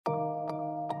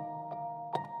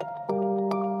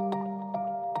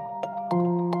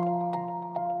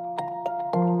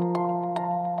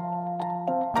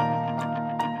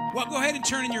Well, go ahead and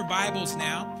turn in your Bibles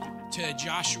now to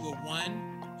Joshua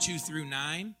 1, 2 through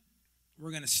 9.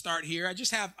 We're going to start here.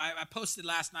 I posted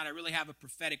last night, I really have a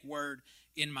prophetic word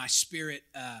in my spirit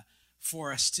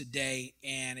for us today.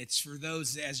 And it's for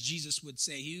those, as Jesus would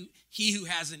say, he who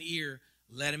has an ear,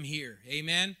 let him hear.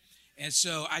 Amen. And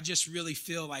so I just really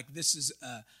feel like this is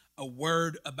a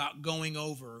word about going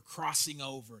over, or crossing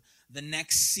over, the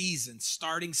next season,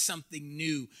 starting something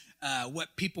new,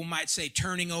 what people might say,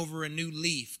 turning over a new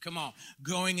leaf. Come on,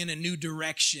 going in a new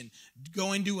direction,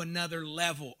 going to another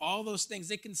level. All those things,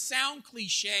 they can sound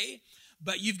cliche,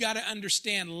 but you've got to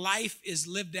understand life is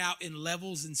lived out in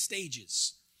levels and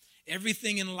stages.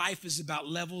 Everything in life is about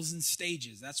levels and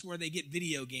stages. That's where they get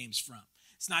video games from.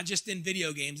 It's not just in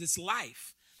video games, it's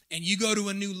life. And you go to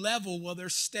a new level, well,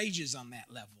 there's stages on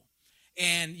that level.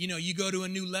 And, you go to a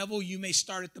new level, you may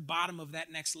start at the bottom of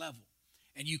that next level.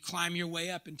 And you climb your way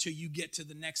up until you get to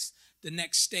the next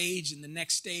stage, and the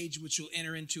next stage, which will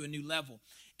enter into a new level.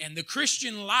 And the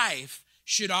Christian life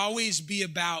should always be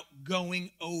about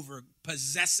going over,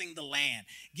 possessing the land,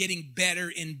 getting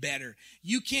better and better.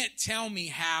 You can't tell me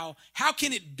how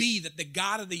can it be that the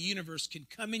God of the universe can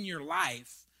come in your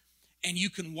life and you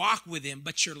can walk with him,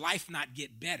 but your life not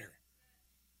get better?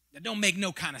 That don't make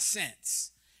no kind of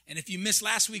sense. And if you missed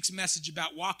last week's message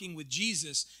about walking with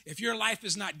Jesus, if your life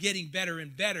is not getting better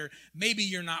and better, maybe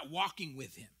you're not walking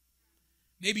with him.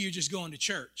 Maybe you're just going to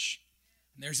church.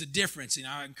 And there's a difference. And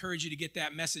I encourage you to get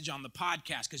that message on the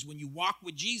podcast, because when you walk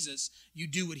with Jesus, you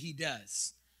do what he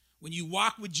does. When you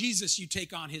walk with Jesus, you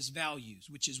take on his values,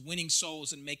 which is winning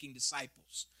souls and making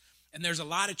disciples. And there's a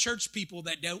lot of church people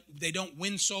that don't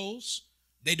win souls.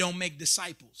 They don't make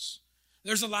disciples.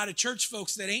 There's a lot of church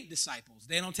folks that ain't disciples.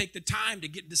 They don't take the time to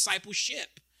get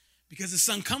discipleship because it's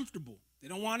uncomfortable. They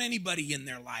don't want anybody in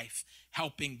their life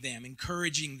helping them,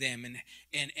 encouraging them,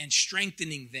 and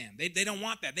strengthening them. They don't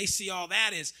want that. They see all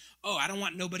that as, I don't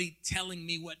want nobody telling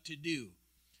me what to do.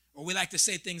 Or we like to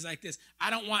say things like this: I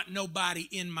don't want nobody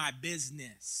in my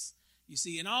business. You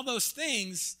see, and all those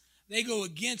things, they go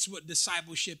against what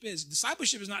discipleship is.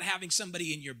 Discipleship is not having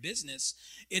somebody in your business.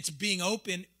 It's being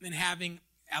open and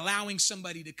allowing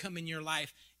somebody to come in your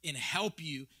life and help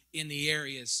you in the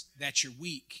areas that you're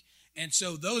weak. And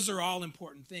so those are all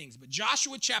important things. But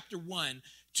Joshua chapter 1,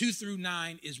 2 through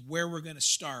 9 is where we're going to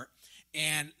start.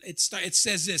 And it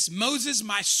says this: Moses,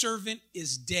 my servant,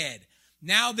 is dead.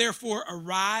 Now therefore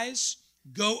arise,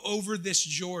 go over this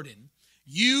Jordan,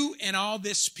 you and all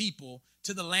this people,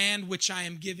 to the land which I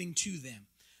am giving to them,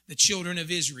 the children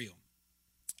of Israel.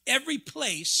 Every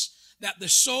place that the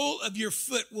sole of your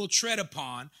foot will tread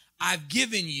upon, I've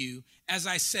given you, as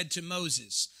I said to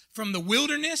Moses, from the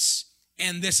wilderness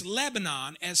and this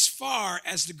Lebanon as far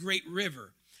as the great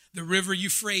river, the river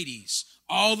Euphrates,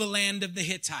 all the land of the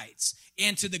Hittites,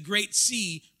 and to the great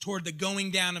sea toward the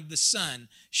going down of the sun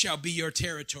shall be your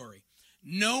territory.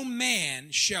 No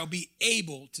man shall be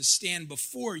able to stand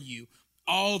before you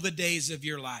all the days of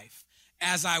your life.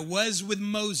 As I was with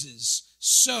Moses,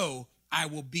 so I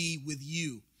will be with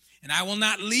you. And I will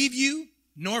not leave you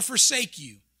nor forsake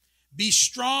you. Be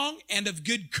strong and of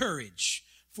good courage,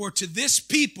 for to this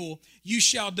people you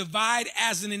shall divide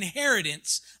as an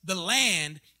inheritance the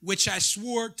land which I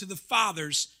swore to the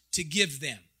fathers to give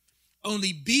them.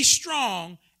 Only be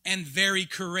strong and very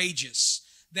courageous,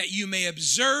 that you may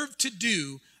observe to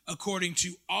do according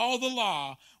to all the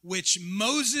law which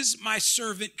Moses my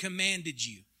servant commanded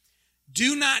you.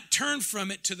 Do not turn from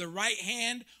it to the right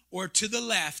hand or to the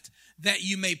left, that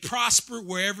you may prosper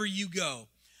wherever you go.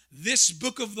 This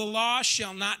book of the law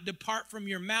shall not depart from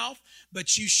your mouth,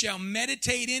 but you shall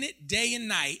meditate in it day and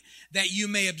night, that you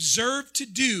may observe to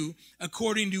do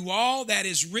according to all that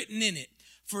is written in it.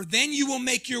 For then you will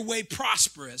make your way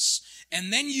prosperous,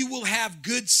 and then you will have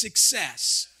good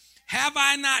success. Have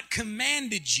I not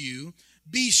commanded you?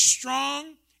 Be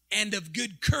strong and of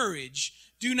good courage.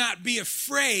 Do not be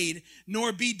afraid,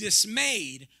 nor be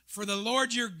dismayed, for the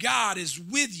Lord your God is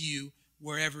with you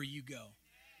wherever you go.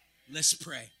 Let's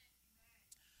pray.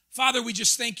 Father, we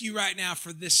just thank you right now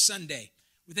for this Sunday.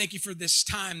 We thank you for this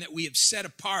time that we have set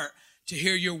apart to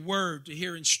hear your word, to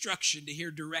hear instruction, to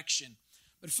hear direction.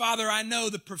 But Father, I know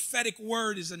the prophetic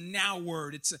word is a now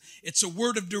word. It's a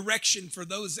word of direction for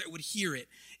those that would hear it.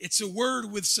 It's a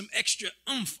word with some extra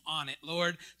oomph on it,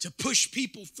 Lord, to push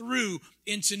people through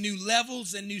into new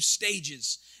levels and new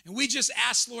stages. And we just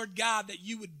ask, Lord God, that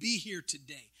you would be here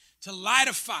today to light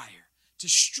a fire, to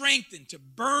strengthen, to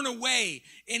burn away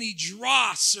any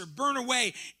dross or burn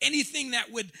away anything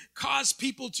that would cause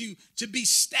people to be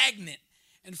stagnant.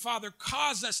 And Father,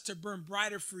 cause us to burn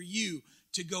brighter for you,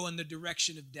 to go in the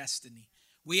direction of destiny.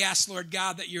 We ask, Lord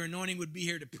God, that your anointing would be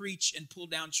here to preach and pull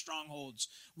down strongholds.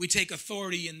 We take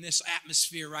authority in this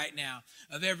atmosphere right now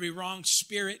of every wrong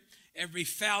spirit, every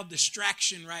foul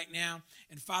distraction right now.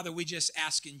 And Father, we just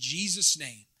ask in Jesus'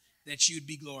 name that you'd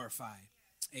be glorified.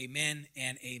 Amen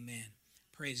and amen.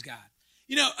 Praise God.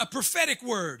 You know, a prophetic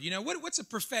word, what's a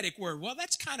prophetic word? Well,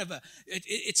 that's kind of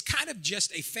it's kind of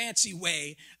just a fancy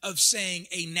way of saying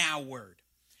a now word.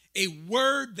 A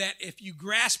word that if you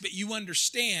grasp it, you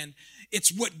understand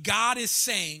it's what God is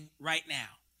saying right now.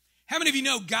 How many of you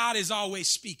know God is always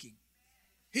speaking?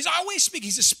 He's always speaking.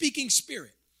 He's a speaking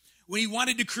spirit. When he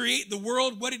wanted to create the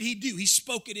world, what did he do? He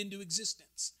spoke it into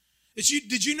existence.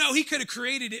 Did you know he could have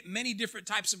created it many different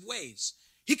types of ways?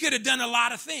 He could have done a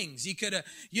lot of things. He could have,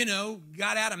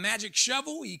 got out a magic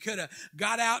shovel. He could have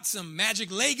got out some magic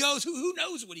Legos. Who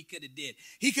knows what he could have did?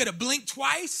 He could have blinked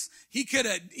twice.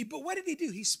 But what did he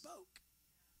do? He spoke.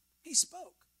 He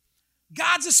spoke.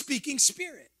 God's a speaking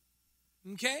spirit.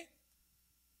 Okay?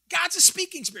 God's a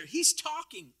speaking spirit. He's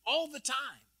talking all the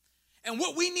time. And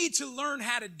what we need to learn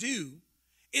how to do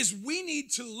is we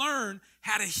need to learn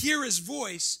how to hear his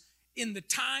voice in the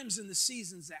times and the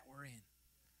seasons that we're in.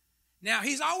 Now,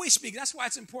 he's always speaking. That's why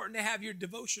it's important to have your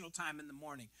devotional time in the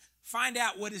morning. Find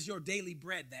out what is your daily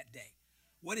bread that day.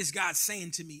 What is God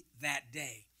saying to me that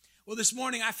day? Well, this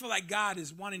morning, I feel like God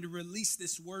is wanting to release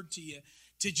this word to you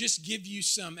to just give you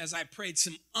some, as I prayed,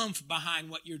 some oomph behind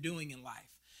what you're doing in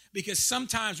life. Because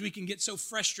sometimes we can get so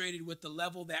frustrated with the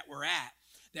level that we're at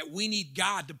that we need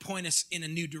God to point us in a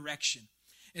new direction.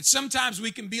 And sometimes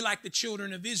we can be like the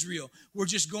children of Israel. We're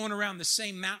just going around the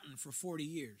same mountain for 40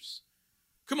 years.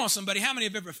 Come on, somebody. How many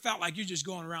have ever felt like you're just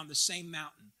going around the same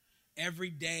mountain every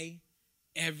day,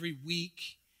 every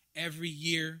week, every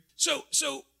year? So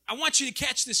I want you to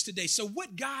catch this today. So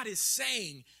what God is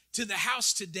saying to the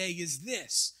house today is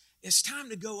this. It's time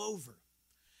to go over.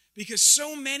 Because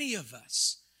so many of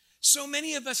us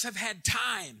have had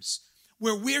times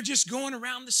where we're just going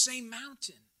around the same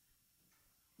mountain.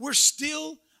 We're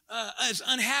still as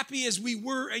unhappy as we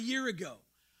were a year ago.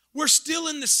 We're still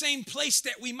in the same place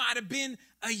that we might have been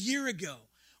a year ago.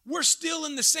 We're still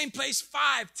in the same place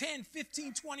 5, 10,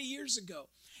 15, 20 years ago.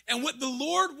 And what the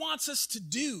Lord wants us to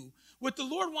do,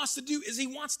 is he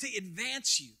wants to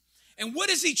advance you. And what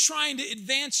is he trying to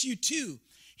advance you to?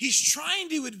 He's trying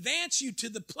to advance you to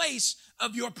the place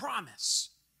of your promise.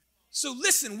 So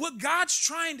listen, what God's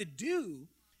trying to do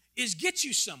is get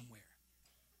you somewhere.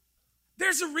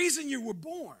 There's a reason you were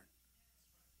born.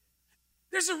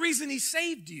 There's a reason he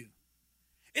saved you.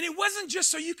 And it wasn't just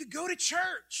so you could go to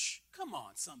church. Come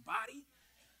on, somebody.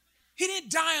 He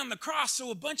didn't die on the cross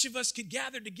so a bunch of us could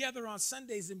gather together on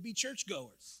Sundays and be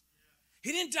churchgoers.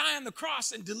 He didn't die on the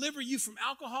cross and deliver you from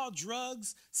alcohol,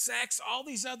 drugs, sex, all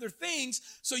these other things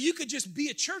so you could just be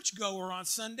a churchgoer on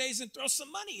Sundays and throw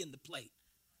some money in the plate.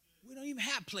 We don't even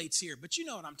have plates here, but you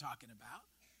know what I'm talking about.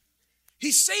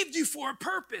 He saved you for a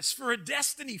purpose, for a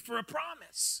destiny, for a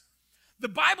promise. The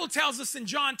Bible tells us in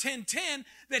John 10:10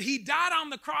 that he died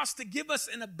on the cross to give us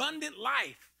an abundant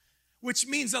life, which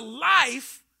means a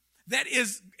life that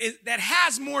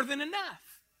has more than enough.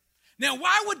 Now,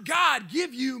 why would God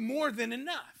give you more than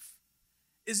enough?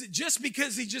 Is it just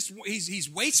because he's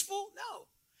wasteful? No.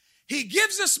 He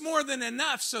gives us more than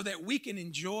enough so that we can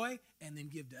enjoy and then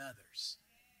give to others.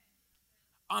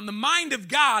 On the mind of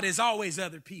God is always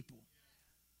other people.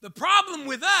 The problem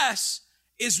with us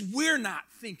is we're not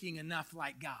thinking enough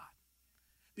like God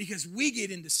because we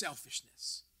get into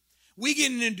selfishness. We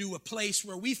get into a place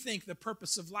where we think the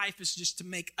purpose of life is just to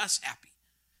make us happy,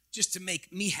 just to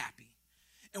make me happy.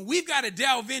 And we've got to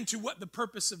delve into what the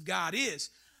purpose of God is.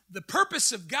 The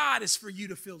purpose of God is for you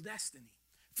to fill destiny,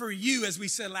 for you, as we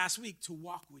said last week, to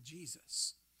walk with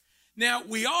Jesus. Now,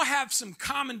 we all have some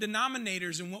common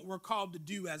denominators in what we're called to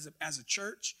do as a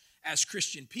church, as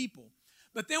Christian people.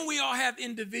 But then we all have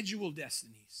individual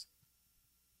destinies.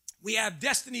 We have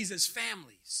destinies as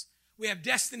families. We have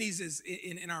destinies as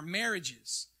in our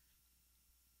marriages.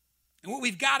 And what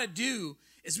we've got to do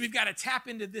is we've got to tap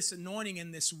into this anointing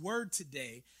and this word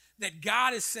today that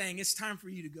God is saying it's time for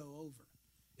you to go over.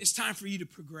 It's time for you to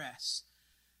progress.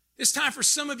 It's time for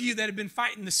some of you that have been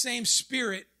fighting the same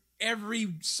spirit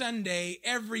every Sunday,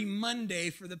 every Monday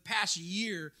for the past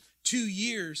year, 2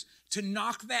 years, to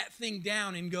knock that thing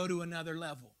down and go to another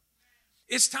level.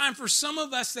 It's time for some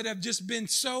of us that have just been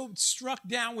so struck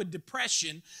down with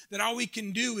depression that all we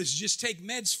can do is just take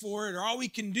meds for it, or all we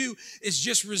can do is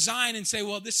just resign and say,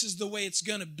 well, this is the way it's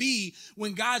going to be,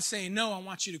 when God's saying, no, I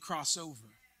want you to cross over.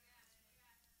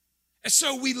 And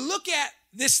so we look at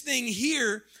this thing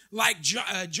here like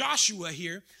Joshua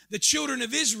here. The children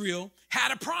of Israel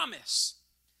had a promise.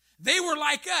 They were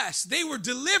like us. They were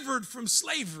delivered from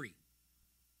slavery.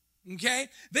 Okay?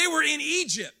 They were in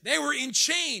Egypt. They were in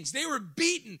chains. They were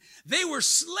beaten. They were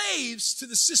slaves to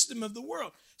the system of the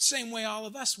world. Same way all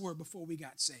of us were before we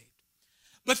got saved.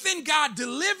 But then God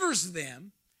delivers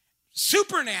them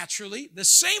supernaturally, the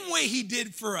same way he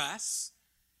did for us.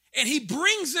 And he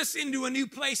brings us into a new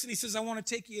place, and he says, I want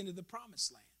to take you into the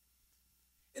promised land.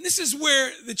 And this is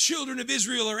where the children of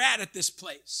Israel are at this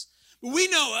place. But we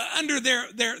know under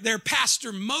their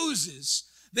pastor Moses,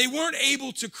 they weren't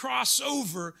able to cross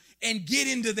over and get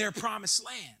into their promised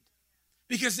land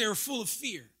because they were full of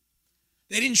fear.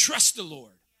 They didn't trust the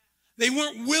Lord. They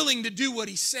weren't willing to do what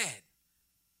he said.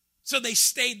 So they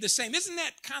stayed the same. Isn't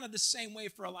that kind of the same way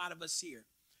for a lot of us here?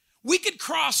 We could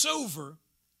cross over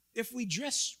if we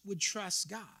just would trust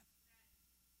God.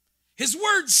 His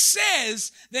word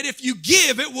says that if you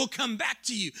give, it will come back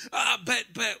to you. But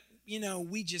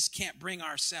we just can't bring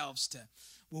ourselves to,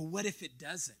 well, what if it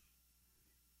doesn't?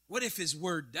 What if his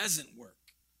word doesn't work?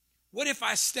 What if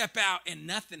I step out and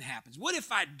nothing happens? What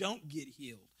if I don't get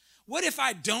healed? What if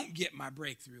I don't get my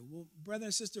breakthrough? Well, brother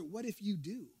and sister, what if you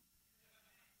do?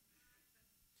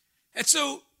 And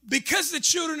so, because the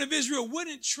children of Israel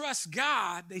wouldn't trust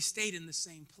God, they stayed in the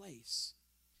same place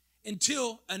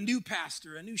until a new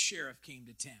pastor, a new sheriff came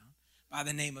to town by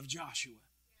the name of Joshua.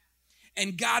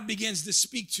 And God begins to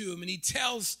speak to him, and he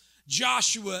tells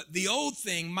Joshua the old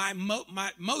thing,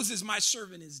 Moses, my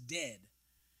servant, is dead.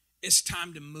 It's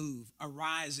time to move.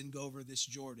 Arise and go over this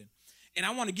Jordan. And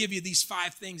I want to give you these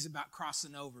 5 things about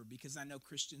crossing over, because I know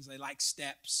Christians, they like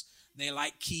steps, they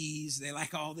like keys, they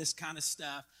like all this kind of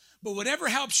stuff. But whatever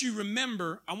helps you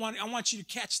remember, I want you to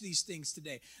catch these things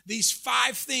today. These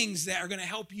 5 things that are going to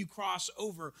help you cross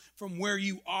over from where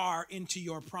you are into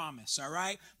your promise, all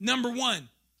right? Number 1,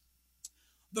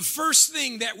 the first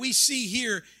thing that we see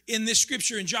here in this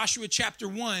scripture in Joshua chapter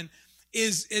 1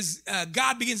 is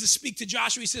God begins to speak to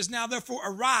Joshua. He says, now therefore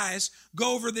arise,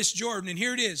 go over this Jordan. And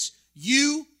here it is,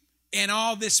 you and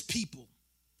all this people.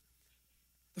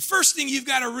 The first thing you've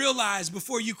got to realize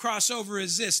before you cross over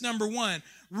is this. Number 1,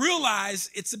 realize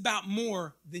it's about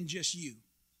more than just you.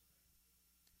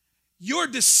 Your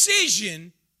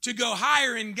decision to go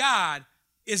higher in God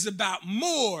is about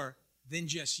more than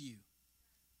just you.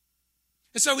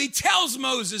 And so he tells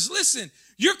Moses, listen,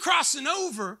 you're crossing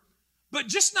over, but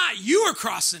just not you are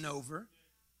crossing over.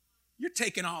 You're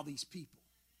taking all these people.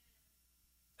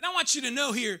 And I want you to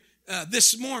know here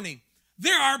this morning,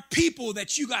 there are people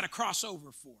that you got to cross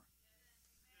over for.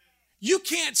 You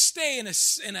can't stay in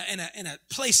a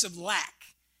place of lack,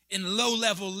 in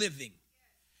low-level living.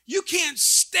 You can't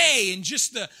stay in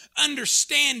just the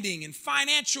understanding and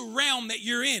financial realm that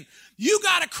you're in. You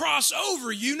got to cross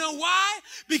over. You know why?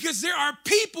 Because there are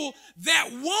people that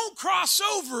won't cross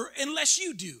over unless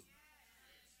you do.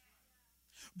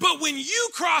 But when you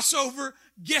cross over,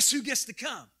 guess who gets to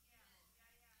come?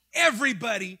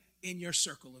 Everybody in your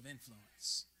circle of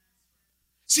influence.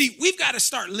 See, we've got to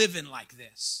start living like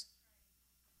this.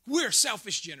 We're a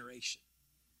selfish generation.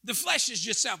 The flesh is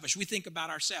just selfish. We think about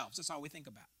ourselves. That's all we think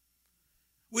about.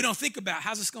 We don't think about,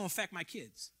 how's this going to affect my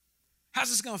kids? How's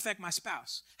this going to affect my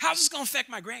spouse? How's this going to affect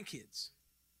my grandkids?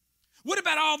 What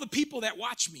about all the people that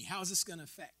watch me? How is this going to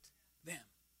affect them?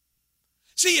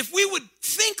 See, if we would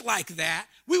think like that,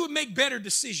 we would make better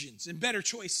decisions and better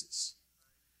choices.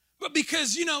 But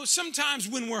because, sometimes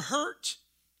when we're hurt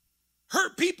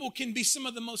people can be some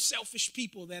of the most selfish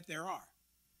people that there are.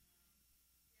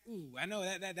 Ooh, I know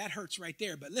that hurts right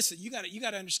there. But listen, you got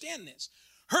to understand this.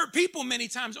 Hurt people many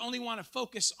times only want to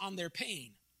focus on their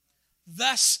pain,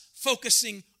 thus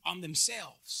focusing on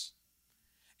themselves.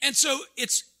 And so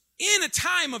it's in a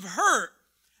time of hurt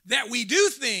that we do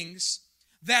things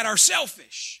that are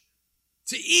selfish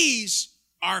to ease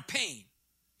our pain,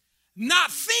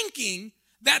 not thinking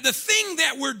that the thing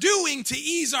that we're doing to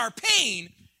ease our pain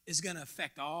is going to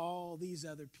affect all these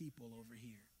other people over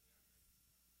here.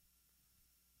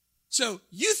 So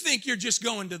you think you're just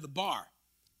going to the bar.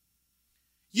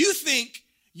 You think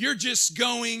you're just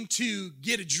going to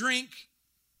get a drink,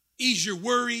 ease your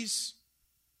worries,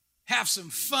 have some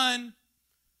fun.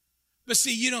 But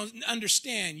see, you don't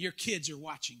understand your kids are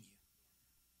watching you.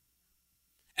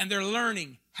 And they're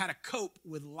learning how to cope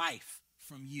with life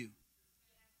from you.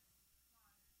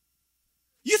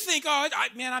 You think,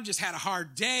 I've just had a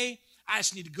hard day. I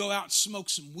just need to go out and smoke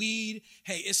some weed.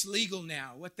 Hey, it's legal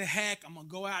now. What the heck? I'm going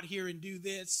to go out here and do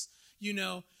this,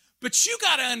 But you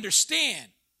got to understand,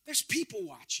 there's people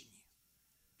watching you.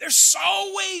 There's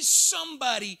always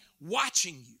somebody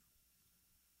watching you.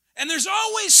 And there's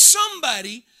always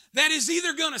somebody that is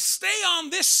either going to stay on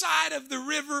this side of the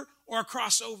river or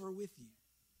cross over with you.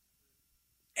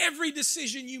 every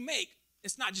decision you make,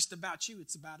 it's not just about you,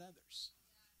 it's about others.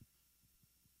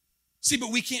 See, but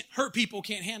hurt people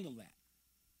can't handle that.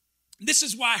 This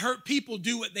is why hurt people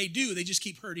do what they do. They just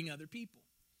keep hurting other people.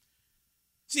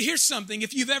 See, here's something.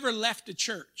 If you've ever left a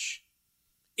church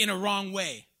in a wrong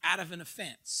way, out of an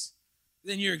offense,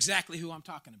 then you're exactly who I'm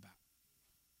talking about.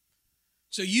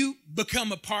 So you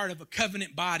become a part of a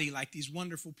covenant body like these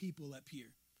wonderful people up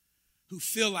here who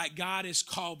feel like God has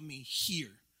called me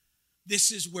here.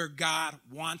 This is where God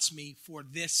wants me for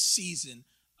this season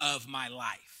of my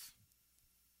life.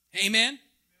 Amen?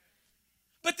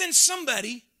 But then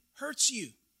somebody hurts you.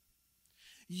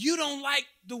 You don't like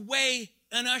the way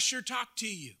an usher talked to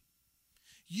you.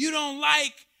 You don't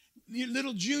like your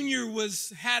little Junior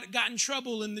got in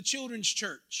trouble in the children's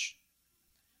church.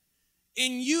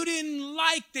 And you didn't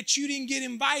like that you didn't get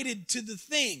invited to the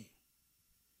thing.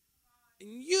 And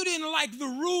you didn't like the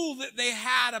rule that they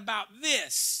had about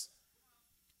this.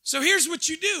 So here's what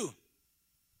you do.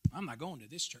 I'm not going to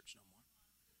this church no more.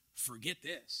 Forget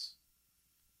this.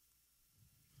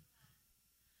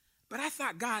 But I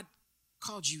thought God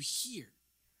called you here.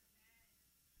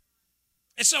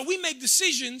 And so we make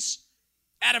decisions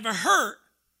out of a hurt,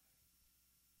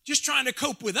 just trying to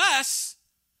cope with us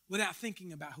without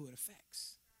thinking about who it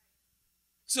affects.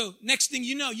 So next thing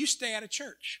you know, you stay out of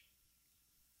church.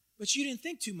 But you didn't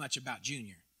think too much about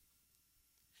Junior.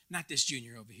 Not this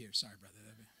Junior over here. Sorry, brother.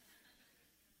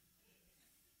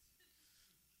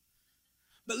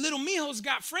 But little Mijo's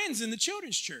got friends in the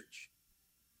children's church.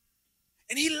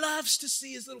 And he loves to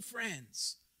see his little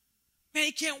friends. Man,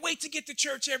 he can't wait to get to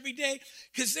church every day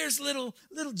because there's little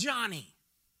Johnny.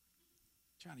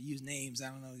 I'm trying to use names. I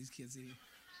don't know these kids here.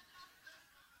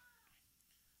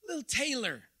 Little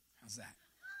Taylor. How's that?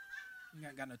 We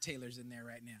got no Taylors in there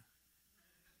right now.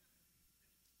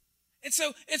 And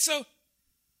so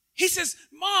he says,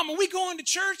 Mom, are we going to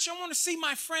church? I want to see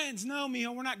my friends. No,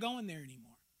 Mijo, we're not going there anymore.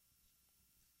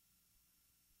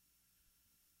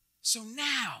 So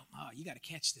now, you got to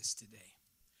catch this today.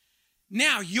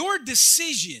 Now, your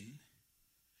decision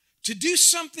to do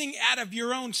something out of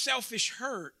your own selfish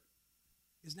hurt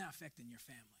is now affecting your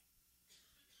family.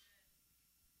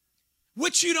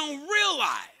 What you don't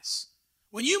realize,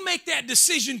 when you make that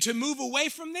decision to move away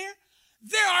from there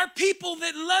are people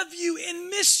that love you and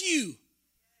miss you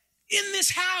in this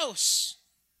house.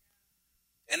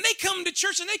 And they come to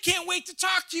church and they can't wait to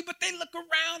talk to you, but they look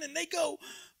around and they go,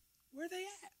 where are they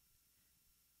at?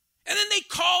 And then they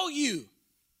call you,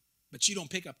 but you don't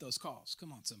pick up those calls.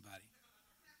 Come on, somebody.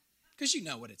 Because you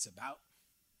know what it's about.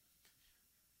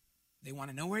 They want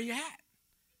to know where you're at.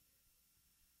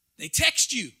 They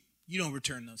text you. You don't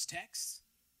return those texts.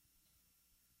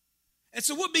 And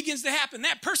so what begins to happen?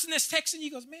 That person that's texting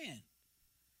you goes, man,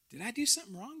 did I do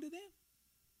something wrong to them?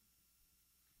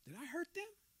 Did I hurt them?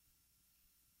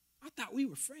 I thought we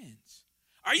were friends.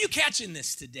 Are you catching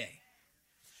this today?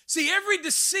 See, every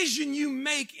decision you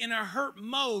make in a hurt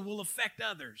mode will affect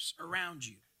others around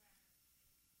you.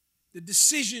 The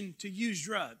decision to use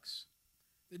drugs,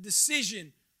 the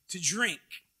decision to drink,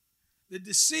 the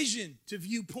decision to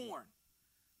view porn,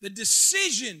 the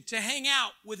decision to hang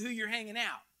out with who you're hanging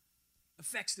out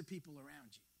affects the people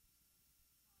around you.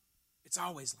 It's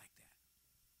always like that.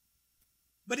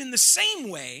 But in the same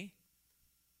way,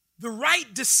 the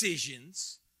right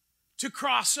decisions to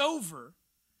cross over,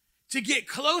 to get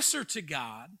closer to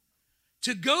God,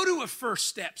 to go to a First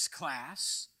Steps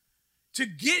class, to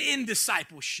get in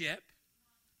discipleship,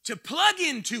 to plug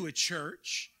into a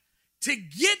church, to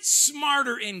get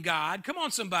smarter in God, come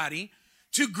on somebody,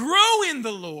 to grow in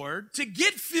the Lord, to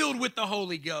get filled with the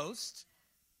Holy Ghost,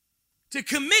 to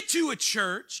commit to a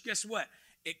church, guess what?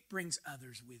 It brings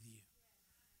others with you.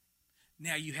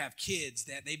 Now you have kids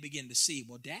that they begin to see,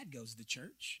 well, Dad goes to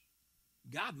church.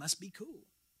 God must be cool.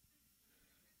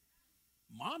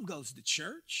 Mom goes to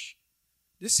church.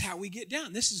 This is how we get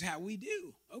down. This is how we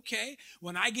do. Okay,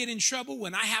 when I get in trouble,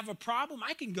 when I have a problem,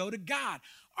 I can go to God.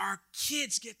 Our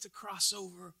kids get to cross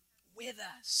over with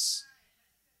us.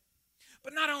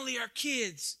 But not only our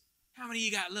kids, how many of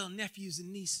you got little nephews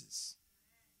and nieces?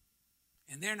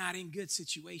 And they're not in good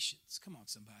situations. Come on,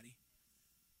 somebody.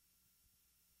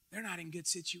 They're not in good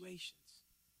situations.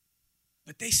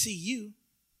 But they see you.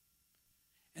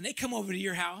 And they come over to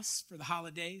your house for the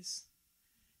holidays.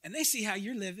 And they see how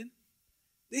you're living.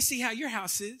 They see how your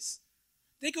house is.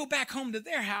 They go back home to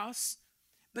their house.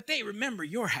 But they remember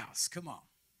your house. Come on.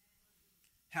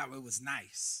 How it was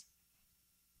nice.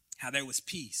 How there was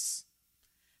peace.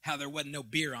 How there wasn't no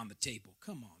beer on the table.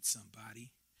 Come on,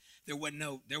 somebody. There wasn't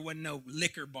no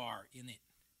liquor bar in it.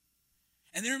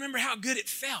 And they remember how good it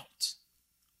felt.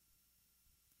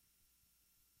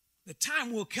 the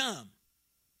time will come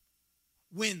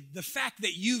when the fact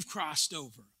that you've crossed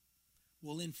over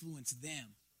will influence them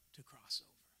to cross over.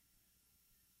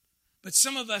 But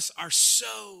some of us are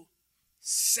so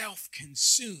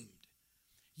self-consumed,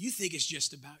 you think it's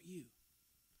just about you.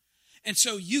 And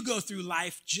so you go through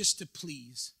life just to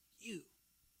please you.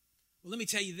 Well, let me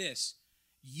tell you this.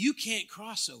 You can't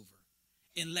cross over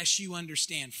unless you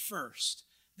understand first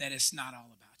that it's not all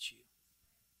about you.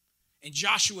 And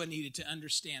Joshua needed to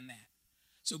understand that.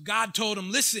 So God told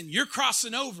him, listen, you're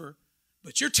crossing over,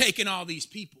 but you're taking all these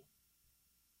people.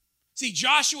 See,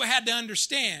 Joshua had to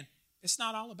understand it's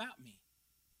not all about me.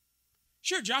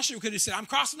 Sure, Joshua could have said, I'm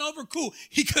crossing over, cool.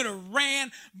 He could have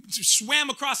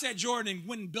swam across that Jordan and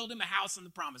went and built him a house in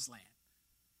the promised land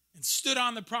and stood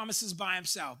on the promises by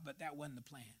himself, but that wasn't the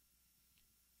plan.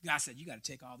 God said, you got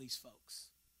to take all these folks.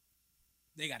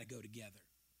 They got to go together.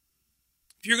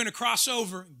 If you're going to cross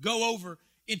over, go over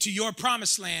into your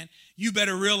promised land, you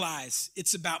better realize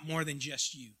it's about more than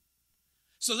just you.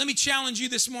 So let me challenge you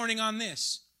this morning on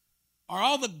this. Are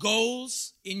all the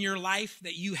goals in your life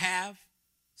that you have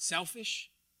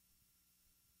selfish?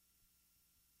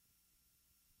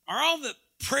 Are all the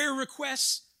prayer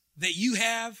requests that you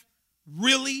have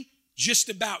really just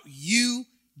about you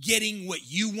getting what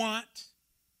you want?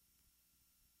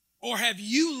 Or have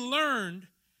you learned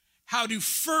how to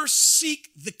first seek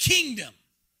the kingdom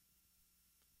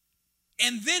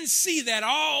and then see that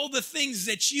all the things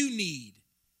that you need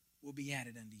will be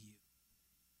added unto you?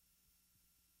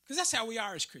 Because that's how we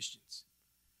are as Christians.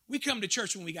 We come to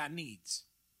church when we got needs.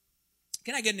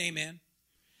 Can I get an amen?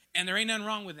 And there ain't nothing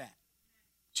wrong with that,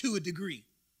 to a degree.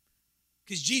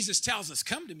 Because Jesus tells us,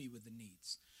 come to me with the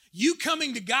needs. You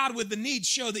coming to God with the needs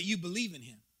show that you believe in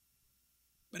him.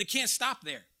 But it can't stop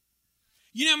there.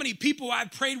 You know how many people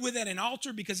I've prayed with at an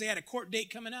altar because they had a court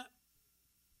date coming up?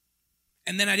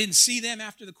 And then I didn't see them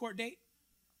after the court date?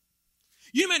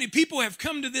 You know how many people have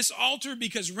come to this altar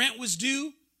because rent was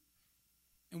due?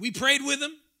 And we prayed with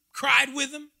them, cried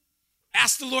with them,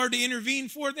 asked the Lord to intervene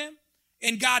for them?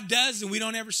 And God does, and we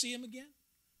don't ever see him again?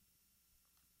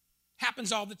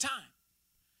 Happens all the time.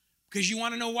 Because you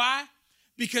want to know why?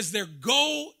 Because their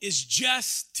goal is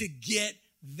just to get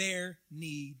their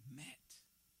need met.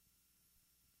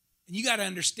 And you got to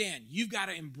understand, you've got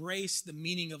to embrace the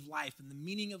meaning of life. And the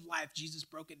meaning of life, Jesus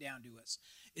broke it down to us.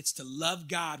 It's to love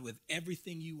God with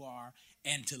everything you are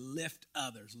and to lift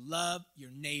others. Love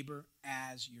your neighbor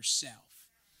as yourself.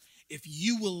 If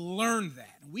you will learn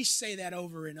that, and we say that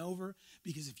over and over,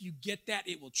 because if you get that,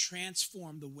 it will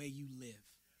transform the way you live.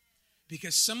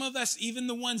 Because some of us, even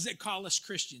the ones that call us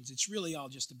Christians, it's really all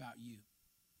just about you.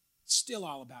 It's still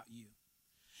all about you.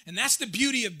 And that's the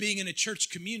beauty of being in a church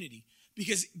community.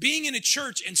 Because being in a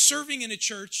church and serving in a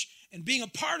church and being a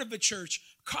part of a church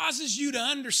causes you to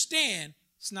understand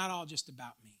it's not all just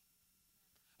about me.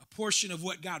 A portion of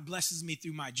what God blesses me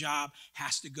through my job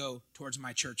has to go towards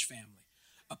my church family.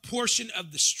 A portion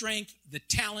of the strength, the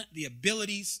talent, the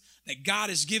abilities that God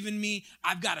has given me,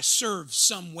 I've got to serve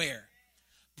somewhere.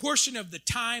 Portion of the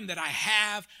time that I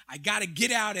have, I got to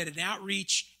get out at an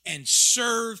outreach and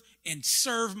serve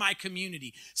my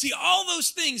community. See, all those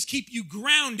things keep you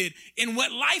grounded in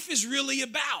what life is really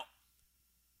about.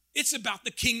 It's about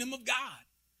the kingdom of God.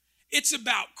 It's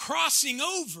about crossing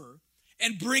over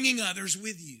and bringing others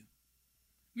with you.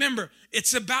 Remember,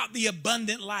 it's about the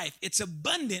abundant life. It's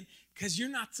abundant because you're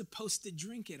not supposed to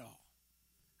drink it all.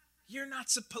 You're not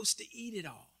supposed to eat it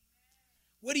all.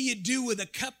 What do you do with a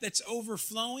cup that's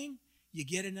overflowing? You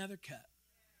get another cup,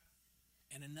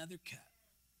 and another cup,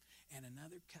 and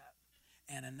another cup,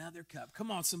 and another cup. Come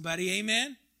on, somebody,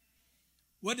 amen?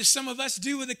 What do some of us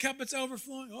do with a cup that's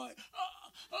overflowing?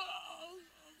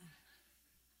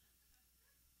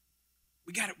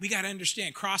 We got to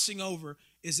understand, crossing over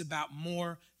is about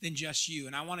more than just you.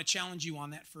 And I want to challenge you on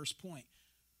that first point.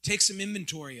 Take some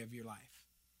inventory of your life.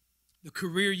 The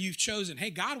career you've chosen. Hey,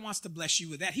 God wants to bless you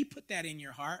with that. He put that in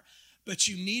your heart. But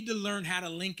you need to learn how to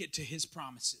link it to his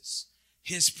promises,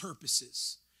 his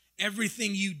purposes.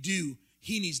 Everything you do,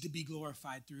 he needs to be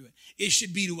glorified through it. It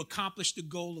should be to accomplish the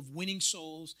goal of winning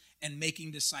souls and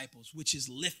making disciples, which is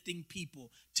lifting people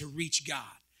to reach God.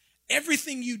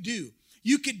 Everything you do.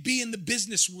 You could be in the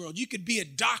business world. You could be a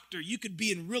doctor. You could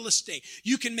be in real estate.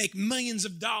 You can make millions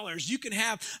of dollars. You can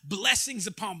have blessings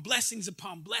upon blessings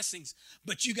upon blessings.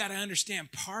 But you got to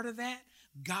understand, part of that,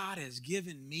 God has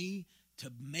given me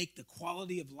to make the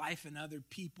quality of life in other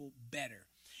people better.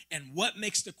 And what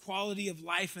makes the quality of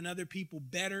life in other people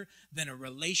better than a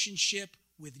relationship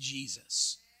with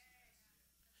Jesus?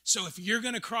 So if you're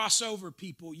going to cross over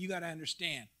people, you got to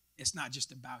understand, it's not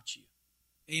just about you.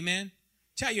 Amen?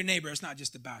 Tell your neighbor it's not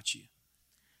just about you.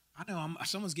 I know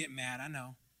someone's getting mad. I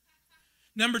know.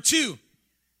 Number two,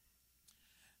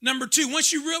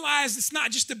 once you realize it's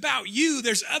not just about you,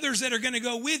 there's others that are going to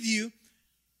go with you.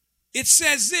 It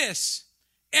says this: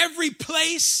 every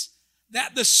place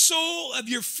that the sole of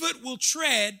your foot will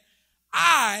tread,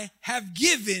 I have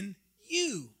given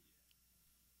you.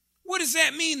 What does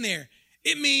that mean there?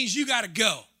 It means you got to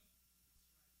go.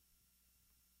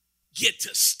 Get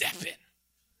to stepping.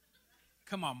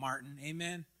 Come on, Martin.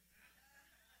 Amen.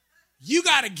 You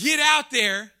got to get out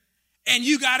there and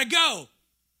you got to go.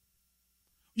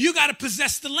 You got to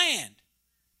possess the land.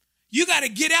 You got to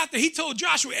get out there. He told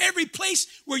Joshua, every place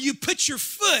where you put your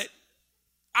foot,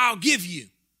 I'll give you.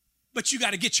 But you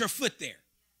got to get your foot there.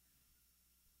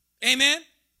 Amen.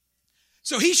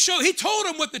 So he told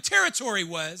him what the territory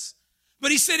was,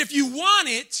 but he said, if you want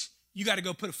it, you got to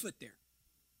go put a foot there.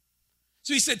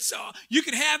 So he said, so you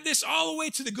can have this all the way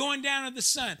to the going down of the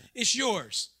sun. It's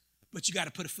yours, but you got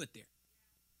to put a foot there.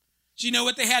 So you know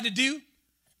what they had to do?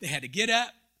 They had to get up.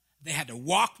 They had to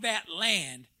walk that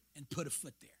land and put a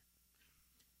foot there.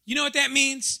 You know what that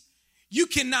means? You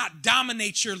cannot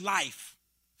dominate your life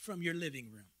from your living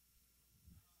room.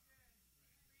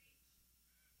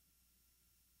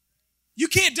 You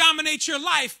can't dominate your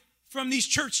life from these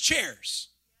church chairs.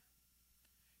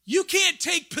 You can't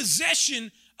take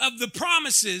possession of the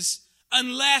promises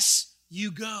unless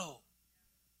you go.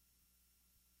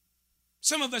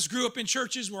 Some of us grew up in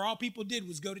churches where all people did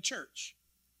was go to church.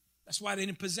 That's why they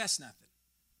didn't possess nothing.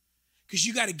 Because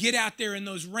you got to get out there in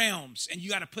those realms and you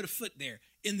got to put a foot there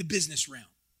in the business realm.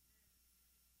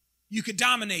 You could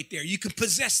dominate there. You could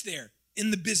possess there in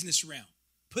the business realm.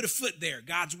 Put a foot there.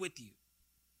 God's with you.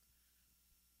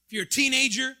 If you're a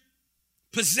teenager,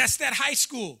 possess that high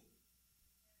school.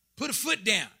 Put a foot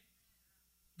down.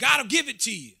 God will give it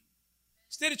to you.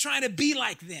 Instead of trying to be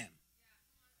like them.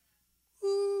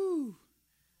 Ooh,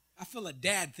 I feel a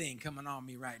dad thing coming on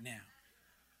me right now.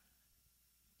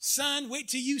 Son, wait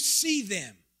till you see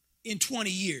them in 20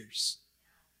 years.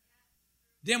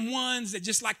 Them ones that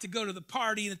just like to go to the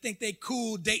party and think they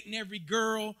cool, dating every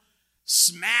girl,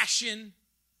 smashing.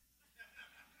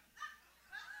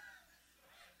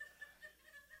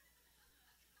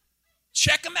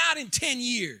 Check them out in 10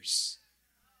 years,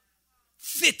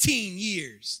 15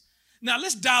 years. Now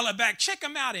let's dial it back. Check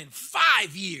them out in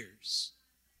 5 years.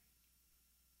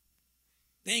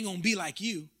 They ain't going to be like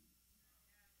you.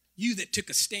 You that took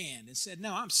a stand and said,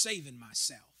 no, I'm saving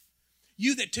myself.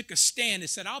 You that took a stand and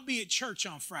said, I'll be at church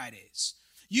on Fridays.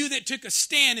 You that took a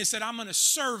stand and said, I'm going to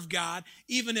serve God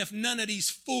even if none of these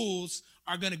fools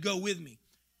are going to go with me.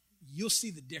 You'll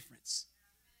see the difference.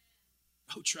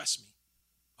 Oh, trust me.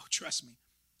 Oh, trust me.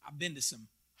 I've been to some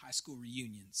high school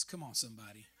reunions. Come on,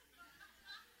 somebody.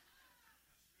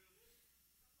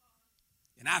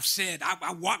 And I've said,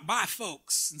 I walked by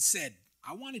folks and said,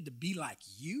 I wanted to be like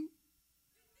you.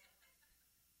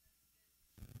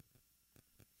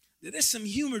 There's some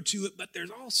humor to it, but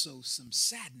there's also some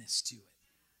sadness to it.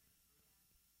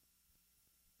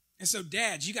 And so,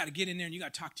 dads, you got to get in there and you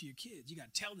got to talk to your kids. You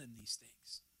got to tell them these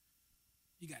things.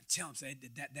 You got to tell them, say,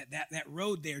 that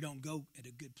road there don't go at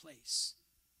a good place.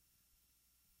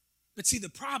 But see, the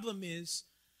problem is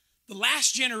the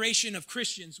last generation of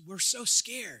Christians, we're so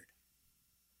scared.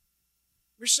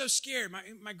 We're so scared.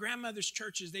 My grandmother's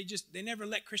churches, they never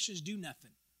let Christians do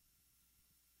nothing.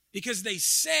 Because they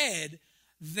said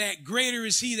that greater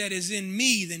is he that is in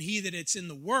me than he that is in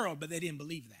the world, but they didn't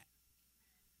believe that.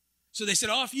 So they said,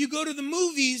 oh, if you go to the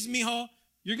movies, mijo,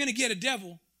 you're going to get a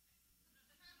devil.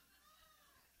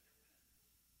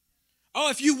 Oh,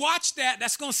 if you watch that,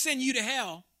 that's going to send you to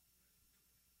hell.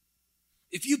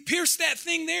 If you pierce that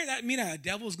thing there, that means a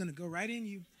devil's going to go right in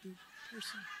you.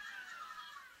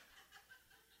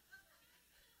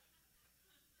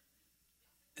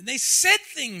 And they said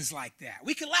things like that.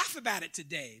 We can laugh about it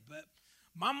today, but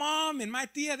my mom and my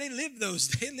tia, they lived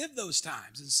those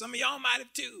times, and some of y'all might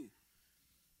have too.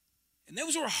 And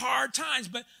those were hard times,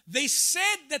 but they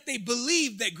said that they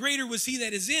believed that greater was he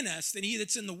that is in us than he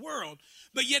that's in the world,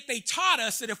 but yet they taught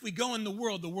us that if we go in the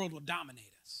world will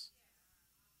dominate us.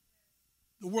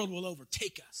 The world will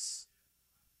overtake us.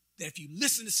 That if you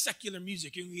listen to secular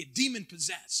music, you're going to get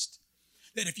demon-possessed.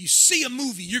 That if you see a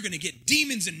movie, you're going to get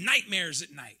demons and nightmares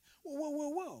at night.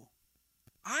 Whoa.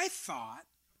 I thought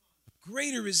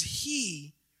greater is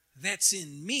he that's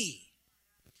in me.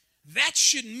 That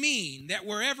should mean that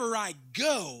wherever I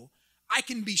go, I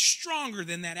can be stronger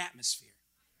than that atmosphere.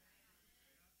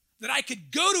 That I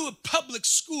could go to a public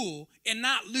school and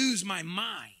not lose my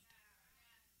mind.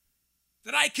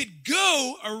 That I could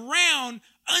go around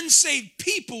unsaved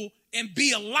people and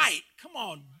be a light. Come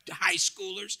on, high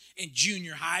schoolers and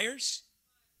junior hires.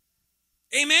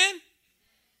 Amen?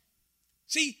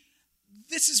 See,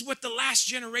 this is what the last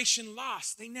generation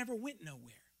lost. They never went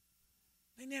nowhere.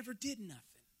 They never did nothing.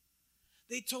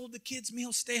 They told the kids,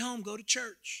 Meal, stay home, go to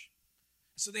church.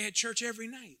 So they had church every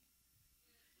night.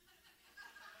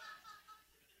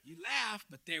 You laugh,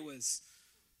 but there was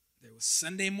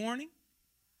Sunday morning.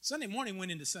 Sunday morning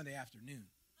went into Sunday afternoon.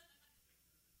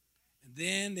 And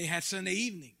then they had Sunday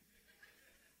evening.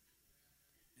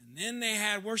 And then they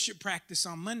had worship practice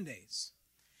on Mondays.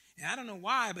 And I don't know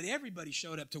why, but everybody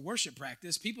showed up to worship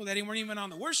practice. People that weren't even on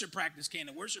the worship practice came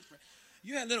to worship practice.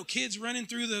 You had little kids running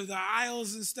through the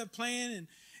aisles and stuff playing.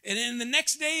 And then the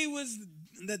next day was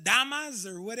the damas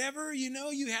or whatever. You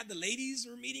had the ladies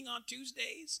were meeting on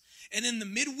Tuesdays. And then the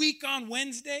midweek on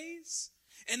Wednesdays.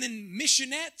 And then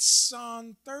missionettes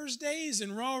on Thursdays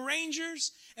and Royal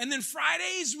Rangers. And then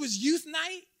Fridays was youth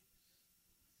night.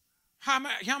 How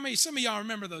many, some of y'all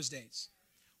remember those days?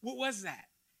 What was that?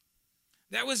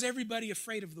 That was everybody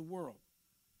afraid of the world.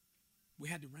 We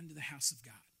had to run to the house of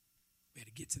God. We had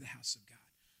to get to the house of God.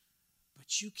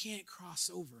 But you can't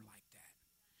cross over like that.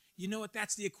 You know what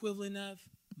that's the equivalent of?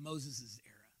 Moses'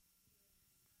 era.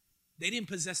 They didn't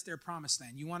possess their promised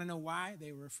land. You want to know why?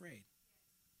 They were afraid.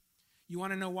 You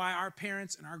want to know why our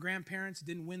parents and our grandparents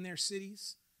didn't win their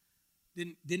cities?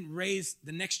 Didn't raise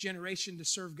the next generation to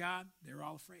serve God? They were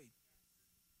all afraid.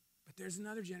 But there's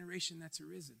another generation that's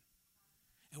arisen.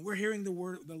 And we're hearing the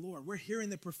word of the Lord. We're hearing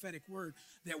the prophetic word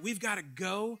that we've got to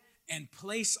go and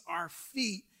place our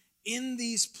feet in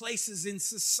these places in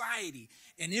society.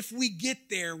 And if we get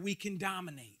there, we can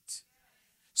dominate.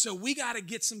 So we got to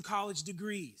get some college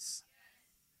degrees.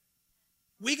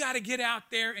 We got to get out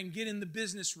there and get in the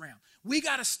business realm. We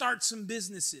got to start some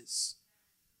businesses.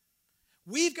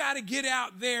 We've got to get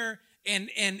out there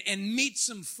and meet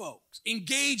some folks,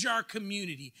 engage our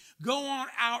community, go on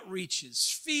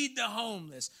outreaches, feed the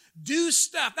homeless, do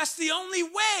stuff. That's the only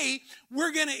way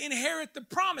we're going to inherit the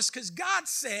promise, because God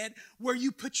said, where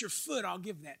you put your foot, I'll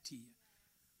give that to you.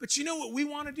 But you know what we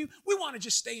want to do? We want to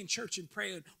just stay in church and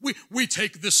pray. We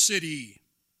take the city.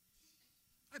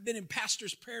 I've been in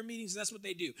pastors' prayer meetings. That's what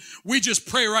they do. We just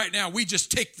pray right now. We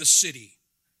just take the city.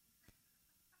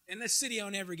 And the city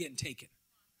ain't ever getting taken.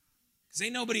 Because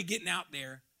ain't nobody getting out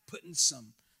there putting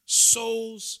some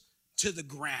souls to the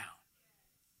ground.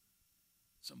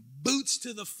 Some boots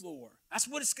to the floor. That's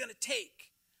what it's going to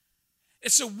take. And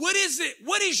so what is it?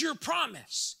 What is your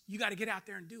promise? You got to get out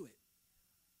there and do it.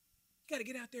 You got to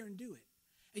get out there and do it.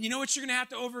 And you know what you're going to have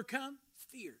to overcome?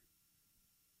 Fear.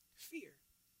 Fear.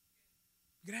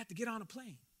 You're going to have to get on a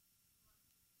plane.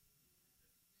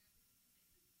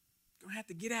 You're going to have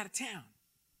to get out of town.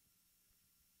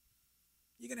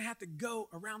 You're going to have to go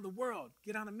around the world,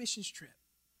 get on a missions trip.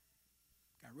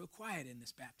 Got real quiet in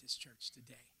this Baptist church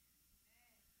today.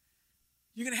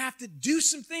 You're going to have to do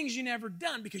some things you never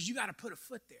done because you got to put a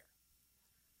foot there.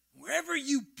 Wherever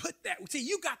you put that, see,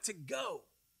 you got to go.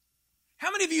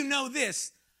 How many of you know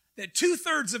this, that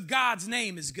 2/3 of God's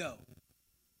name is go?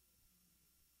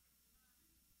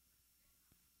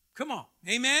 Come on,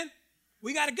 amen?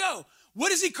 We got to go.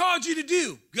 What has he called you to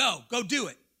do? Go do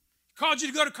it. Called you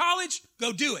to go to college?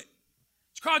 Go do it.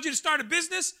 He called you to start a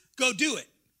business? Go do it.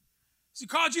 He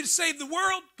called you to save the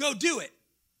world? Go do it.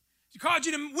 He called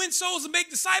you to win souls and make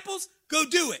disciples? Go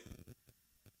do it.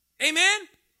 Amen?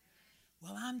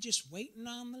 Well, I'm just waiting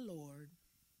on the Lord.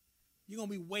 You're going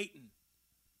to be waiting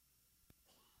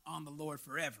on the Lord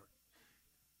forever.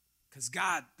 Because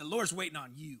God, the Lord's waiting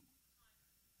on you.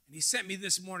 And he sent me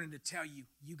this morning to tell you,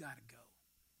 you got to go.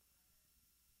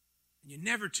 And you're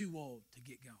never too old to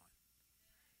get going.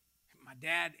 My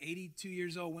dad, 82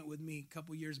 years old, went with me a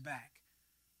couple years back.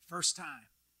 First time.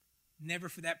 Never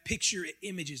for that picture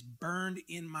image is burned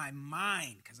in my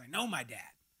mind because I know my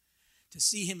dad. To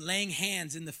see him laying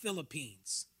hands in the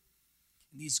Philippines.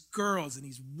 And these girls and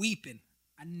he's weeping.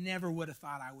 I never would have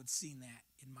thought I would have seen that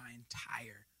in my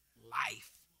entire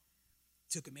life.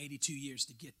 It took him 82 years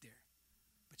to get there.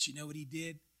 But you know what he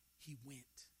did? He went.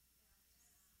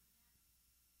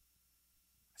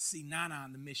 See Nana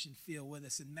on the mission field with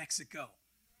us in Mexico,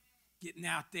 getting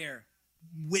out there,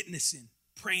 witnessing,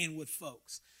 praying with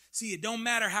folks. See, it don't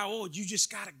matter how old, you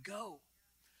just got to go.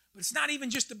 But it's not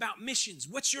even just about missions.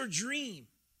 What's your dream?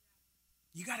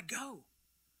 You got to go.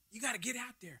 You got to get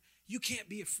out there. You can't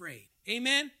be afraid.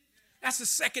 Amen? That's the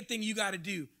second thing you got to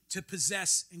do to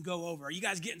possess and go over. Are you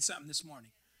guys getting something this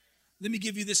morning? Let me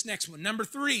give you this next one. Number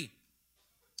 3,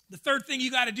 the third thing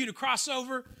you got to do to cross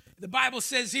over, the Bible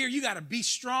says here, you got to be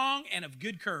strong and of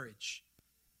good courage.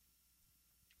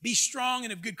 Be strong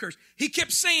and of good courage. He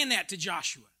kept saying that to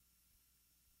Joshua.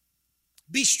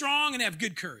 Be strong and have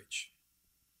good courage.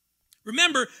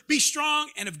 Remember, be strong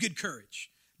and of good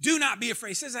courage. Do not be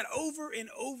afraid. It says that over and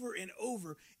over and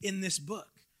over in this book.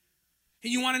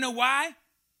 And you want to know why?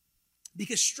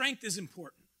 Because strength is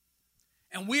important.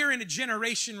 And we're in a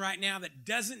generation right now that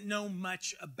doesn't know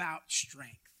much about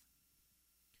strength.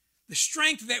 The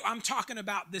strength that I'm talking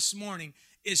about this morning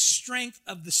is strength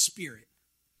of the Spirit.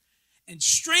 And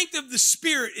strength of the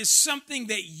Spirit is something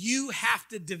that you have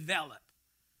to develop.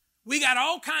 We got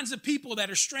all kinds of people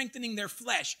that are strengthening their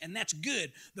flesh, and that's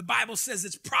good. The Bible says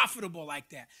it's profitable like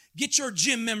that. Get your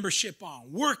gym membership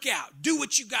on, work out, do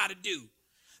what you got to do.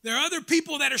 There are other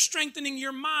people that are strengthening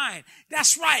your mind.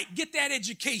 That's right, get that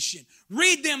education,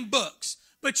 read them books,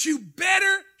 but you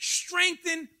better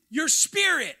strengthen your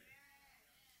spirit.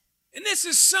 And this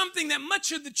is something that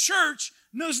much of the church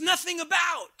knows nothing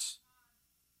about.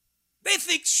 They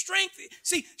think strength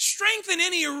in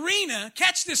any arena,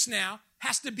 catch this now,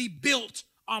 has to be built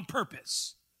on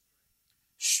purpose.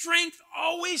 Strength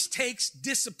always takes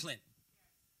discipline.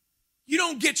 You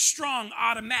don't get strong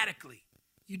automatically.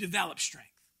 You develop strength.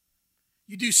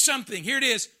 You do something, here it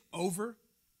is, over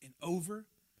and over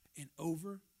and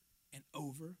over and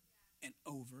over and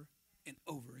over and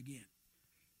over again.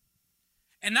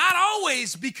 And not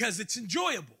always because it's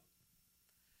enjoyable,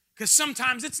 because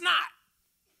sometimes it's not.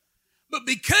 But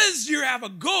because you have a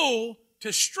goal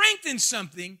to strengthen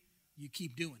something, you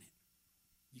keep doing it.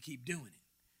 You keep doing it.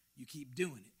 You keep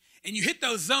doing it. And you hit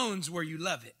those zones where you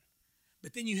love it.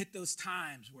 But then you hit those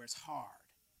times where it's hard.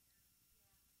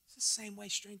 It's the same way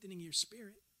strengthening your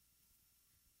spirit.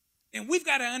 And we've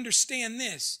got to understand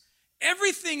this.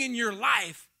 Everything in your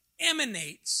life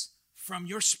emanates from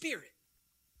your spirit.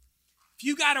 If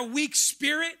you got a weak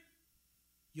spirit,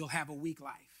 you'll have a weak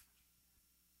life.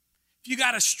 If you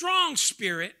got a strong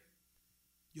spirit,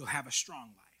 you'll have a strong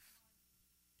life.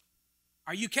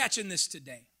 Are you catching this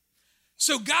today?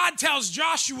 So God tells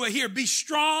Joshua here, be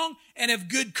strong and of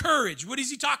good courage. What is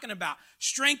he talking about?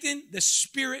 Strengthen the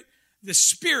spirit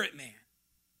man,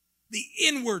 the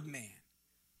inward man.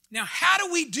 Now, how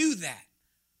do we do that?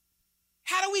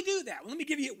 How do we do that? Well, let me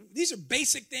give you, these are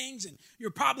basic things, and you're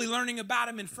probably learning about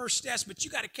them in First Steps, but you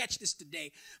got to catch this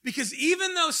today, because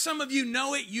even though some of you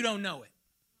know it, you don't know it.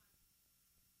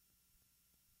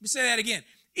 Let me say that again.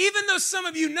 Even though some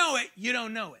of you know it, you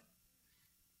don't know it.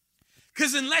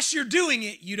 Because unless you're doing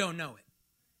it, you don't know it.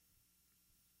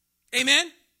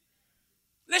 Amen?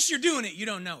 Unless you're doing it, you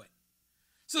don't know it.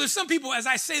 So there's some people, as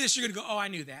I say this, you're going to go, oh, I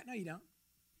knew that. No, you don't.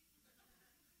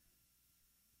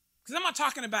 Because I'm not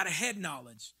talking about a head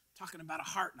knowledge. I'm talking about a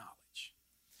heart knowledge.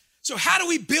 So how do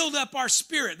we build up our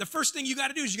spirit? The first thing you got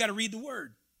to do is you got to read the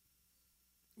word,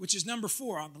 which is number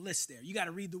 4 on the list there. You got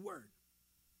to read the word.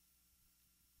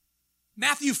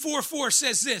 Matthew 4:4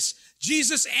 says this,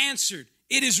 Jesus answered,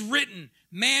 it is written,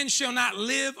 man shall not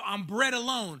live on bread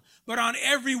alone, but on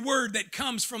every word that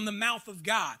comes from the mouth of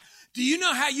God. Do you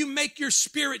know how you make your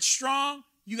spirit strong?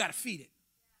 You got to feed it.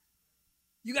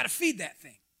 You got to feed that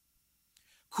thing.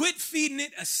 Quit feeding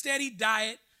it a steady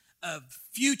diet of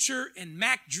Future and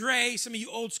Mac Dre, some of you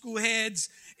old school heads,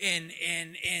 and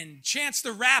Chance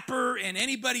the Rapper, and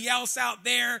anybody else out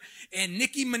there, and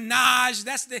Nicki Minaj.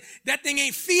 That thing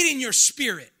ain't feeding your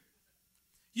spirit.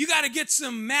 You got to get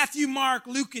some Matthew, Mark,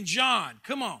 Luke, and John.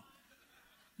 Come on.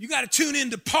 You got to tune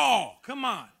into Paul. Come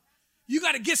on. You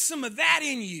got to get some of that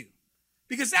in you,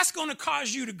 because that's going to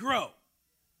cause you to grow.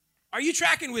 Are you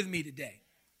tracking with me today?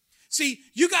 See,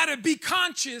 you got to be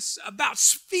conscious about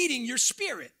feeding your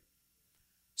spirit.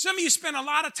 Some of you spend a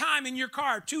lot of time in your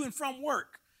car to and from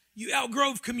work. You Elk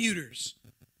Grove commuters.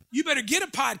 You better get a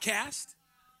podcast.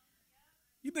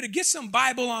 You better get some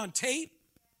Bible on tape,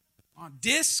 on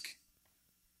disc.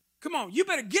 Come on, you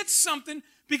better get something,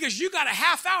 because you got a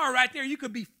half hour right there. You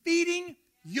could be feeding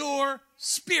your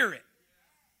spirit.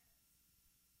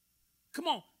 Come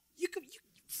on, you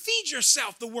feed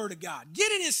yourself the word of God.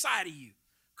 Get it inside of you.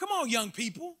 Come on, young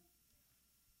people.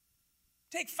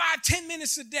 Take 5-10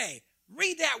 minutes a day.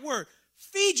 Read that word.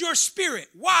 Feed your spirit.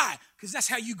 Why? Because that's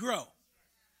how you grow.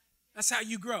 That's how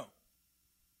you grow.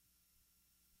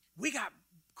 We got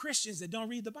Christians that don't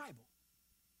read the Bible.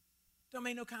 Don't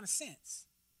make no kind of sense.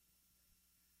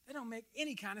 They don't make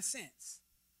any kind of sense.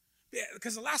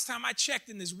 Because the last time I checked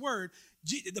in this word,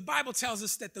 the Bible tells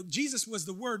us that Jesus was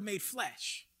the word made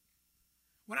flesh.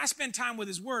 When I spend time with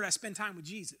his word, I spend time with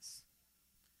Jesus.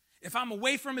 If I'm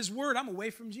away from his word, I'm away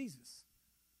from Jesus.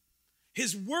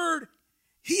 His word,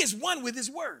 he is one with his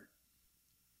word.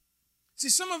 See,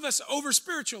 some of us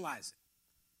over-spiritualize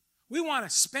it. We want to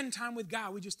spend time with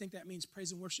God. We just think that means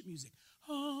praise and worship music.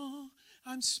 Oh,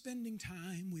 I'm spending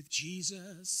time with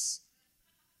Jesus.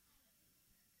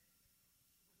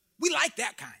 We like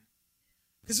that kind.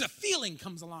 Because a feeling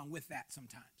comes along with that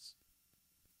sometimes.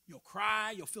 You'll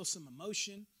cry, you'll feel some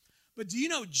emotion. But do you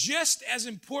know just as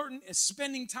important as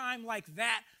spending time like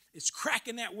that is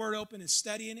cracking that word open and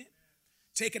studying it?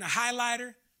 Taking a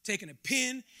highlighter, taking a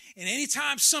pen, and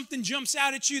anytime something jumps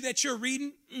out at you that you're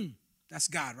reading, that's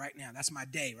God right now. That's my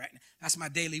day right now. That's my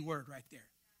daily word right there.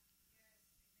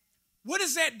 What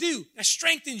does that do? That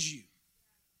strengthens you.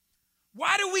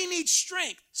 Why do we need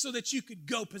strength? So that you could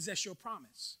go possess your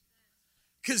promise.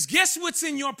 Because guess what's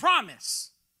in your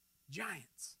promise?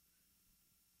 Giants.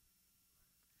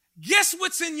 Guess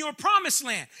what's in your promised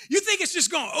land? You think it's just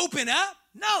going to open up?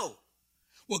 No.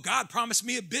 Well, God promised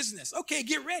me a business. Okay,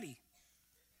 get ready.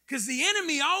 Because the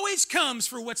enemy always comes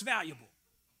for what's valuable.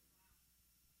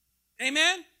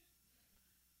 Amen?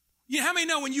 You know, how many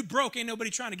know when you broke, ain't nobody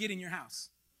trying to get in your house?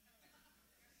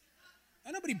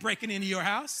 Ain't nobody breaking into your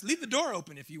house. Leave the door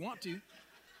open if you want to.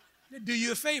 They'll do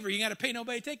you a favor. You got to pay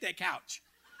nobody to take that couch.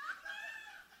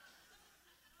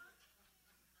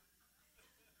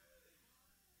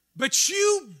 But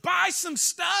you buy some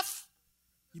stuff,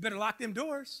 you better lock them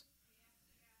doors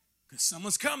because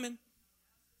someone's coming.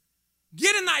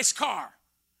 Get a nice car.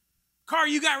 Car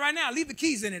you got right now, leave the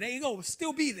keys in it. There you go. It'll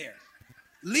still be there.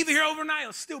 Leave it here overnight,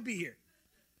 it'll still be here.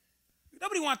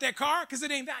 Nobody want that car because it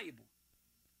ain't valuable.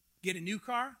 Get a new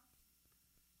car.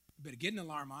 You better get an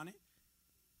alarm on it.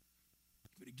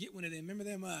 You better get one of them. Remember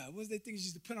them, what was they things you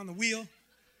used to put on the wheel?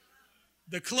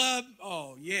 The club.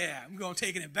 Oh, yeah. I'm going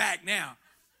taking it back now.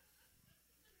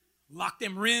 Lock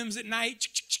them rims at night.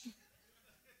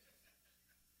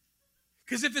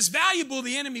 Because if it's valuable,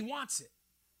 the enemy wants it.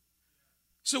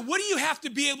 So what do you have to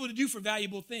be able to do for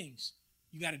valuable things?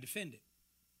 You got to defend it.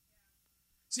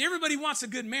 See, everybody wants a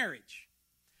good marriage.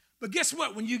 But guess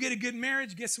what? When you get a good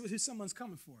marriage, guess who someone's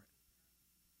coming for it?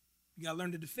 You got to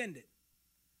learn to defend it.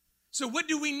 So what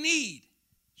do we need?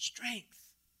 Strength.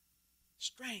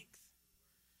 Strength.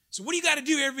 So what do you got to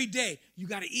do every day? You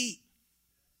got to eat.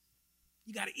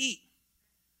 You got to eat.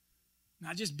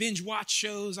 Not just binge watch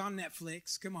shows on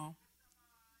Netflix. Come on.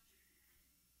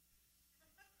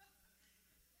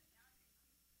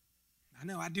 I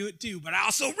know I do it too, but I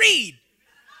also read.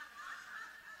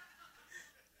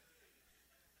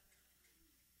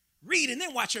 Read and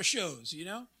then watch our shows, you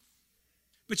know.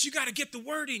 But you got to get the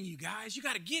word in you guys. You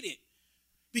got to get it.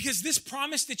 Because this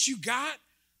promise that you got,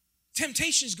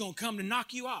 temptation's going to come to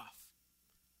knock you off.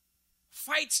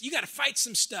 Fights, you got to fight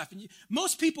some stuff. And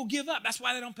most people give up. That's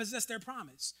why they don't possess their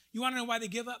promise. You want to know why they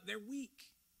give up? They're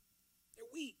weak. They're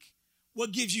weak.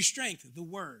 What gives you strength? The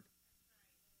word.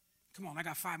 Come on, I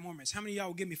got 5 more minutes. How many of y'all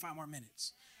will give me 5 more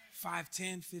minutes? 5,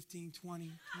 10, 15,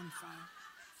 20, 25,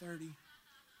 30.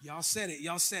 Y'all said it.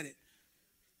 Y'all said it.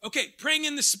 Okay, praying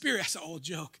in the Spirit. That's an old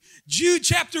joke. Jude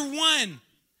chapter 1,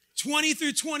 20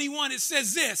 through 21, it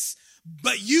says this.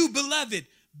 But you, beloved,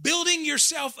 building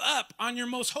yourself up on your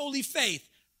most holy faith,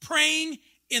 praying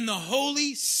in the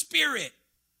Holy Spirit.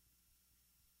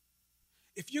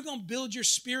 If you're going to build your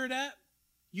spirit up,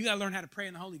 you got to learn how to pray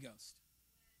in the Holy Ghost.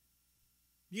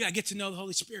 You got to get to know the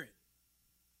Holy Spirit.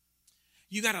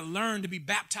 You got to learn to be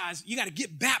baptized. You got to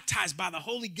get baptized by the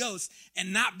Holy Ghost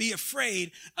and not be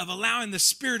afraid of allowing the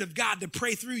Spirit of God to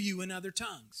pray through you in other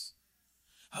tongues.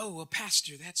 Oh, well,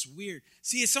 Pastor, that's weird.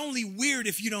 See, it's only weird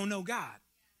if you don't know God.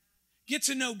 Get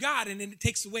to know God, and then it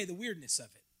takes away the weirdness of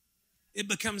it. It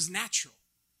becomes natural,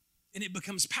 and it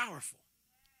becomes powerful.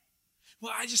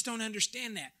 Well, I just don't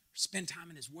understand that. Spend time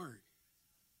in His Word.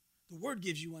 The Word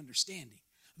gives you understanding.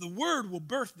 The Word will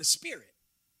birth the Spirit.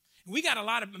 And we got a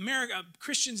lot of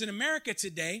Christians in America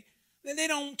today that they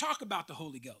don't talk about the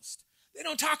Holy Ghost. They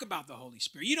don't talk about the Holy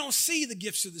Spirit. You don't see the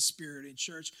gifts of the Spirit in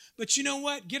church. But you know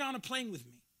what? Get on a plane with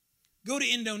me. Go to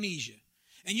Indonesia.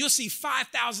 And you'll see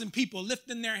 5,000 people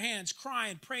lifting their hands,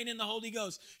 crying, praying in the Holy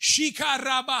Ghost. Shika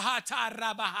rabaha ta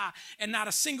rabaha. And not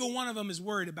a single one of them is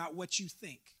worried about what you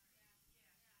think.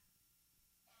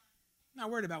 Not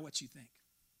worried about what you think.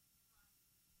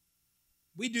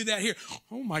 We do that here.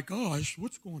 Oh my gosh,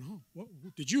 what's going on?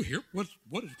 What did you hear? What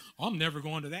is, I'm never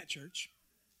going to that church.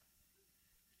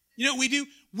 You know what we do?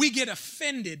 We get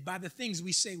offended by the things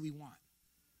we say we want.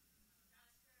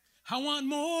 I want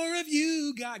more of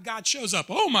you, God. God shows up.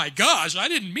 Oh my gosh, I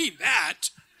didn't mean that.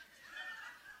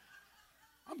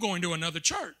 I'm going to another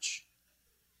church.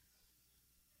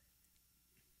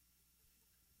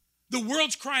 The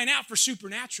world's crying out for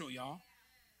supernatural, y'all.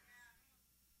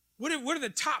 What are the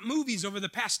top movies over the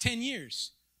past 10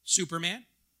 years? Superman,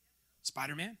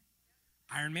 Spider-Man,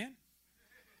 Iron Man,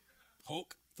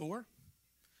 Hulk, Thor.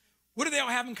 What do they all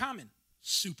have in common?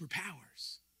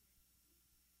 Superpowers.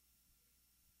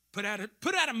 Put out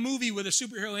a movie with a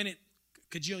superhero in it,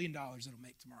 $1 kajillion it'll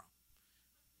make tomorrow.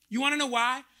 You want to know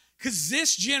why? Because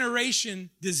this generation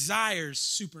desires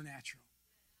supernatural.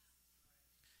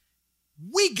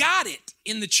 We got it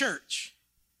in the church,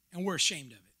 and we're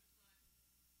ashamed of it.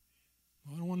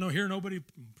 Well, I don't want to hear nobody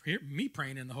hear me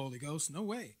praying in the Holy Ghost. No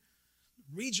way.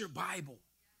 Read your Bible.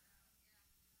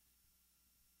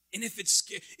 And if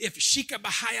Shika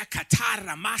Bahaya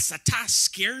Katara Masata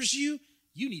scares you,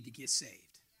 you need to get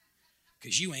saved.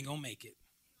 Because you ain't going to make it.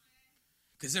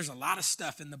 Because there's a lot of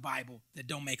stuff in the Bible that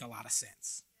don't make a lot of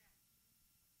sense.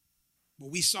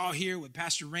 What we saw here with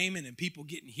Pastor Raymond and people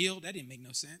getting healed, that didn't make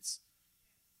no sense.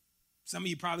 Some of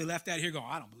you probably left out here going,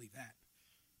 I don't believe that.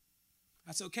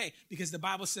 That's okay, because the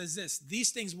Bible says this, these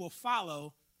things will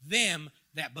follow them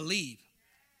that believe.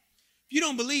 If you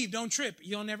don't believe, don't trip.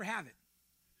 You'll never have it.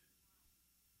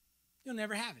 You'll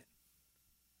never have it.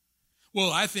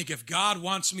 Well, I think if God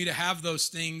wants me to have those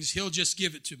things, he'll just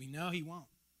give it to me. No, he won't.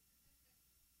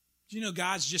 Do you know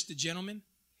God's just a gentleman?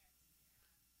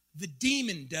 The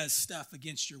demon does stuff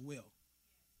against your will.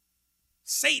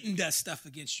 Satan does stuff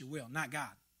against your will, not God.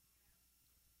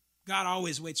 God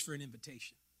always waits for an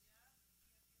invitation.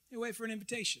 You wait for an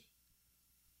invitation.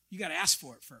 You got to ask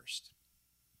for it first.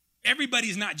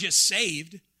 Everybody's not just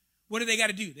saved. What do they got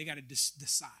to do? They got to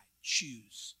decide,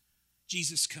 choose.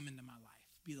 Jesus, come into my life.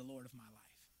 Be the Lord of my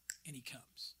life. And he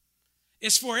comes.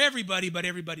 It's for everybody, but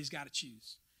everybody's got to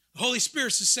choose. The Holy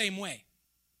Spirit's the same way.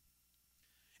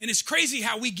 And it's crazy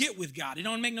how we get with God. It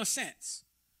don't make no sense.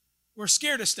 We're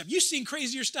scared of stuff. You've seen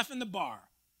crazier stuff in the bar.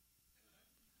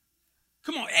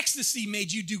 Come on, ecstasy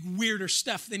made you do weirder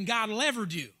stuff than God will ever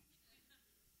do.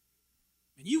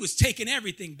 And you was taking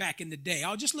everything back in the day.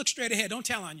 I'll just look straight ahead. Don't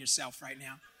tell on yourself right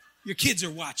now. Your kids are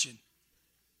watching.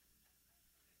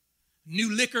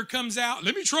 New liquor comes out.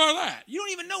 Let me try that. You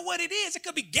don't even know what it is. It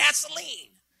could be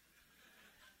gasoline.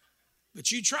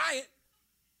 But you try it.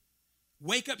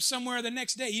 Wake up somewhere the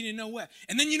next day, you didn't know what.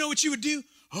 And then you know what you would do?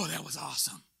 Oh, that was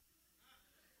awesome.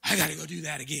 I got to go do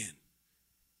that again.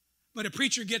 But a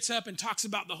preacher gets up and talks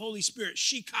about the Holy Spirit.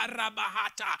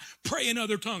 Shikarabahata. Pray in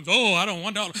other tongues. Oh, I don't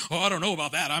know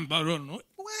about that. I don't know.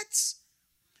 What?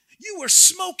 You were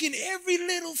smoking every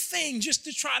little thing just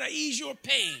to try to ease your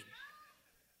pain.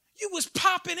 You was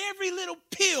popping every little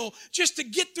pill just to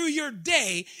get through your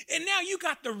day. And now you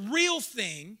got the real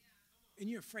thing and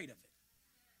you're afraid of it.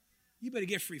 You better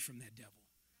get free from that devil.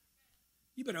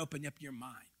 You better open up your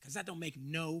mind because that don't make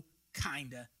no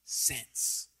kind of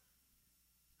sense.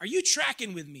 Are you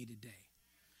tracking with me today?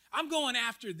 I'm going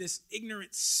after this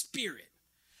ignorant spirit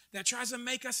that tries to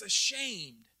make us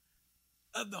ashamed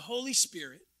of the Holy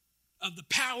Spirit, of the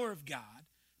power of God,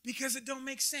 because it don't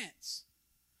make sense.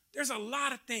 There's a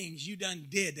lot of things you done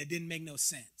did that didn't make no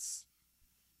sense.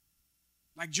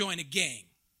 Like join a gang.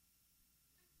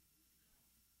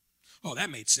 Oh, that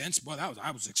made sense. Boy,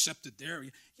 I was accepted there.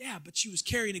 Yeah, but you was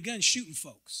carrying a gun shooting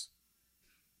folks.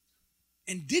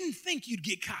 And didn't think you'd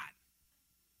get caught.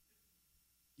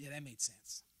 Yeah, that made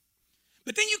sense.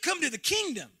 But then you come to the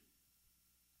kingdom.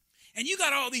 And you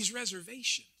got all these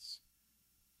reservations.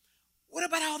 What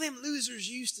about all them losers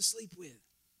you used to sleep with?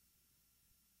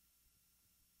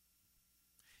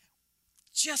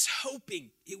 Just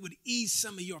hoping it would ease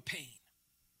some of your pain.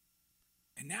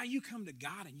 And now you come to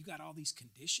God and you got all these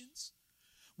conditions.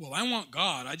 Well, I want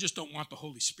God. I just don't want the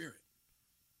Holy Spirit.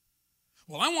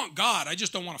 Well, I want God. I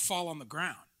just don't want to fall on the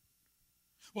ground.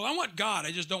 Well, I want God.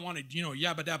 I just don't want to,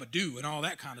 yabba dabba do and all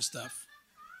that kind of stuff.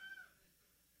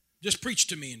 Just preach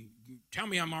to me and tell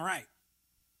me I'm all right.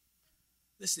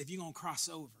 Listen, if you're going to cross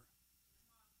over,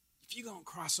 you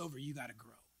got to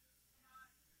grow.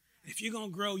 If you're going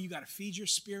to grow, you got to feed your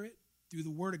spirit through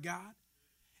the Word of God.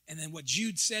 And then what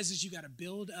Jude says is you got to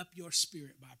build up your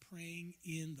spirit by praying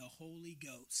in the Holy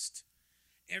Ghost.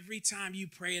 Every time you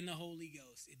pray in the Holy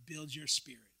Ghost, it builds your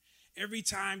spirit. Every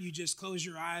time you just close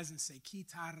your eyes and say,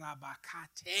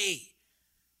 Kitarabakate,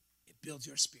 it builds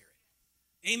your spirit.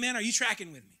 Amen? Are you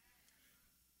tracking with me?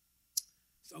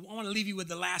 So I want to leave you with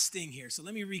the last thing here. So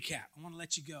let me recap. I want to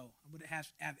let you go.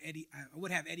 I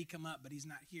would have Eddie come up, but he's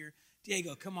not here.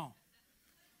 Diego, come on.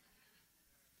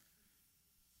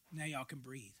 Now y'all can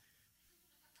breathe.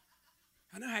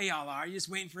 I know how y'all are. You're just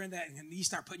waiting for that, and you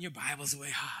start putting your Bibles away.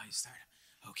 You start,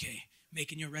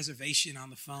 making your reservation on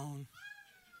the phone.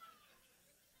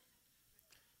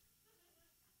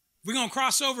 If we're going to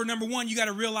cross over, number one, you got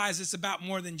to realize it's about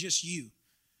more than just you.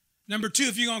 Number two,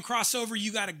 if you're going to cross over,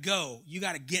 you got to go. You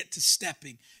got to get to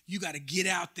stepping. You got to get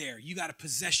out there. You got to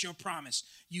possess your promise.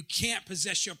 You can't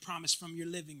possess your promise from your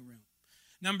living room.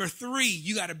 Number three,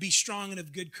 you got to be strong and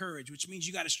of good courage, which means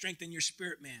you got to strengthen your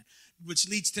spirit, man, which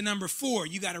leads to number four,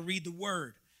 you got to read the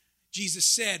word. Jesus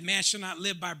said, man shall not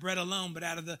live by bread alone, but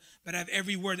out of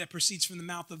every word that proceeds from the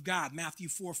mouth of God, Matthew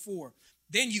 4:4.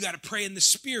 Then you got to pray in the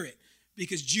Spirit,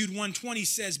 because Jude 1:20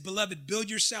 says, beloved, build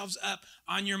yourselves up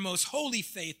on your most holy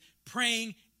faith,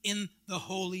 praying in the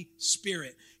Holy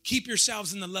Spirit. Keep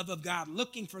yourselves in the love of God,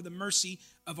 looking for the mercy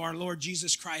of our Lord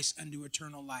Jesus Christ unto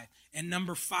eternal life. And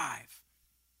number 5,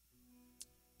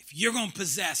 if you're going to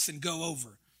possess and go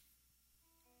over,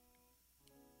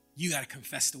 you got to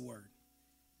confess the word.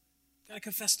 Got to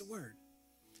confess the word.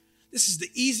 This is the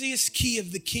easiest key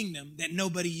of the kingdom that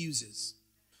nobody uses.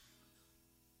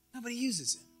 Nobody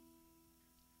uses it.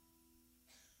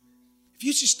 If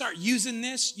you should start using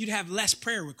this, you'd have less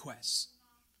prayer requests.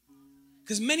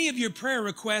 Because many of your prayer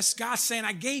requests, God's saying,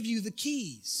 I gave you the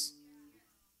keys.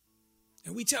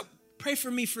 And we tell, pray for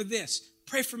me for this,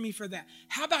 pray for me for that.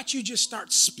 How about you just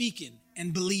start speaking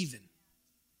and believing?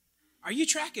 Are you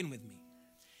tracking with me?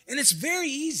 And it's very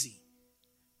easy.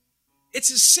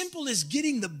 It's as simple as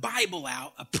getting the Bible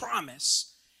out, a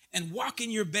promise, and walking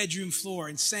your bedroom floor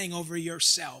and saying over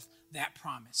yourself that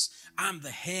promise. I'm the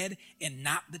head and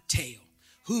not the tail.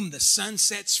 Whom the Son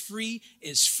sets free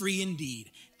is free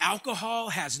indeed. Alcohol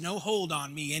has no hold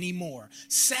on me anymore.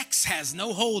 Sex has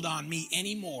no hold on me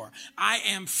anymore. I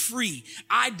am free.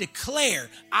 I declare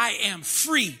I am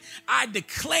free. I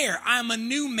declare I'm a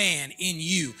new man in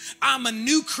you. I'm a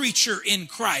new creature in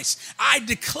Christ. I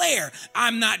declare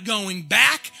I'm not going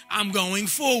back. I'm going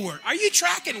forward. Are you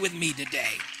tracking with me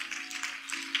today?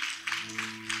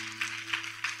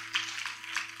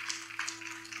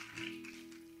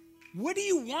 What do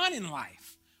you want in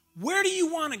life? Where do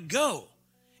you want to go?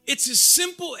 It's as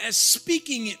simple as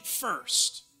speaking it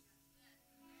first.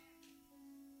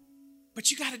 But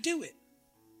you got to do it.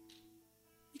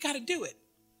 You got to do it.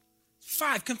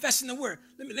 5, confessing the word.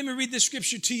 Let me read this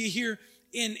scripture to you here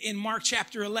in Mark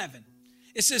chapter 11.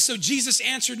 It says, so Jesus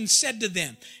answered and said to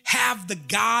them, have the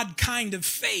God kind of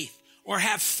faith, or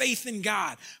have faith in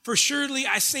God. For surely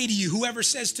I say to you, whoever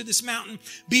says to this mountain,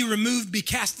 be removed, be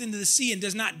cast into the sea, and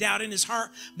does not doubt in his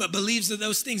heart, but believes that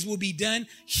those things will be done,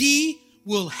 he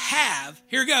will have,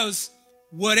 here goes,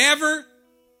 whatever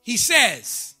he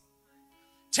says.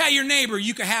 Tell your neighbor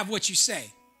you can have what you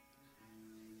say.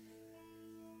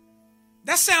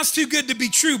 That sounds too good to be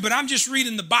true, but I'm just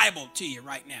reading the Bible to you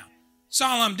right now. That's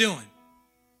all I'm doing.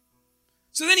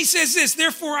 So then he says this,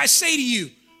 therefore I say to you,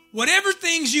 whatever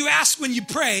things you ask when you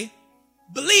pray,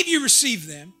 believe you receive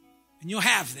them, and you'll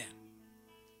have them.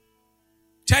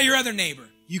 Tell your other neighbor,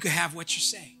 you can have what you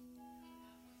say.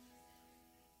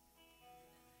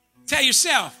 Tell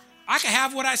yourself, I can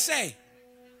have what I say.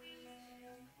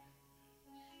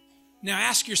 Now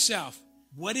ask yourself,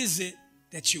 what is it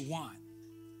that you want?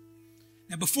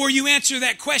 Now before you answer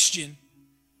that question,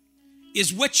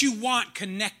 is what you want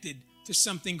connected to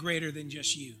something greater than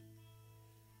just you?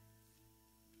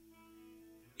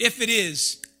 If it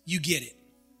is, you get it.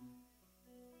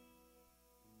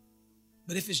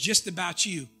 But if it's just about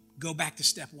you, go back to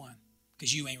step 1,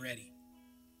 because you ain't ready.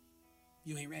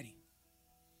 You ain't ready.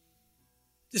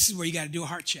 This is where you got to do a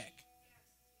heart check.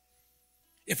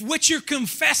 If what you're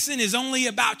confessing is only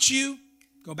about you,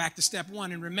 go back to step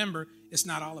 1 and remember, it's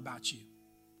not all about you.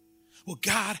 Well,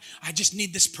 God, I just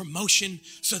need this promotion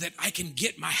so that I can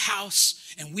get my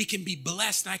house and we can be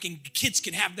blessed and kids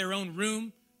can have their own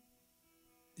room.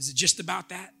 Is it just about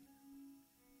that?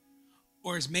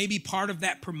 Or is maybe part of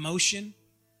that promotion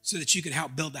so that you could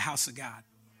help build the house of God?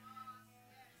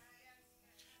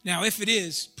 Now, if it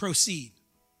is, proceed.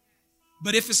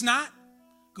 But if it's not,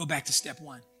 go back to step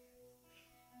 1.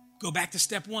 Go back to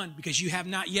step 1 because you have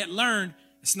not yet learned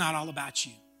it's not all about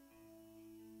you.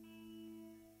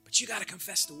 But you got to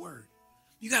confess the word.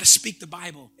 You got to speak the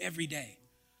Bible every day.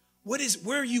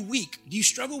 Where are you weak? Do you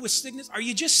struggle with sickness? Are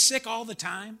you just sick all the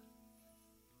time?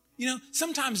 You know,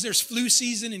 sometimes there's flu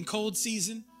season and cold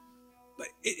season, but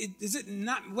is it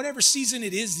not, whatever season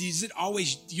it is it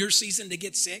always your season to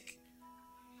get sick?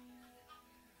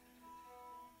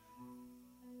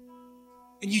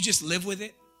 And you just live with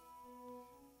it?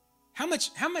 How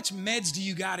much meds do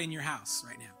you got in your house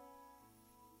right now?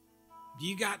 Do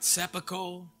you got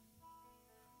Cepacol,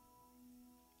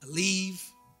 Aleve,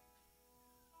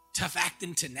 Tough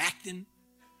Actin, Tenactin?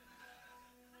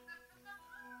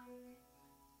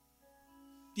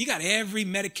 You got every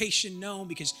medication known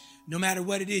because no matter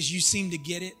what it is, you seem to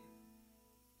get it.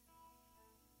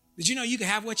 Did you know you can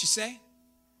have what you say?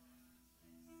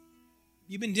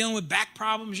 You've been dealing with back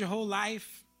problems your whole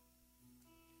life.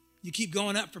 You keep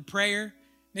going up for prayer.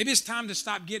 Maybe it's time to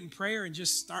stop getting prayer and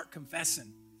just start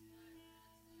confessing.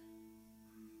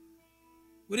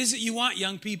 What is it you want,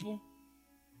 young people?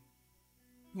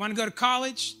 You want to go to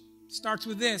college? Starts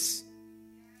with this.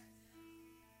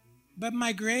 But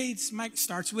my grades,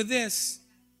 starts with this.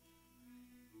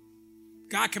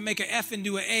 God can make an F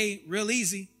into an A real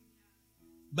easy,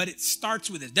 but it starts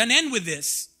with this. Doesn't end with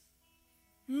this.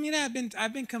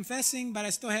 I've been confessing, but I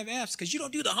still have F's because you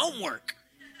don't do the homework.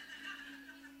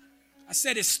 I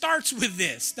said it starts with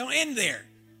this. Don't end there.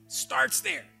 It starts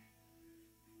there.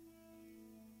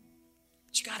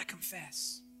 But you got to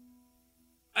confess.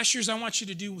 Ushers, I want you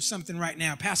to do something right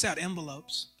now. Pass out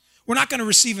envelopes. We're not going to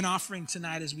receive an offering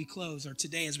tonight as we close, or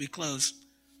today as we close.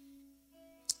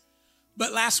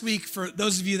 But last week, for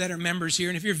those of you that are members here,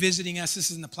 and if you're visiting us, this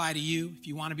doesn't apply to you. If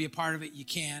you want to be a part of it, you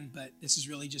can, but this is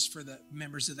really just for the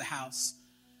members of the house.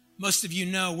 Most of you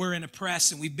know we're in a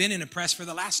press, and we've been in a press for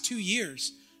the last 2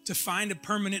 years to find a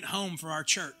permanent home for our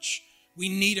church. We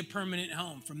need a permanent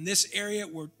home. From this area,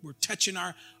 we're touching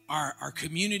our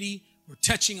community. We're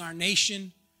touching our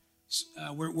nation.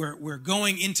 We're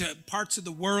going into parts of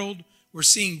the world. We're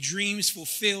seeing dreams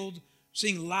fulfilled,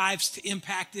 seeing lives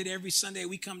impacted every Sunday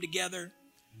we come together.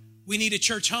 We need a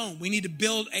church home. We need to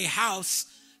build a house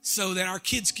so that our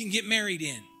kids can get married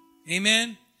in.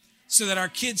 Amen? So that our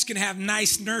kids can have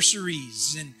nice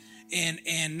nurseries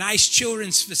and nice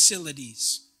children's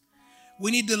facilities.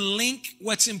 We need to link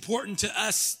what's important to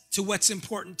us to what's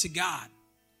important to God.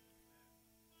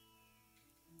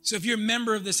 So if you're a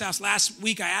member of this house, last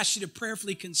week I asked you to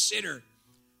prayerfully consider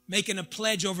making a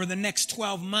pledge over the next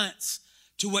 12 months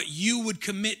to what you would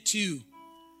commit to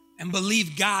and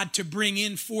believe God to bring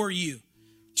in for you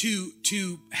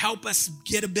to help us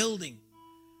get a building.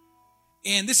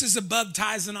 And this is above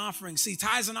tithes and offerings. See,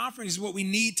 tithes and offerings is what we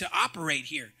need to operate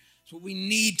here. It's what we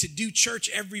need to do church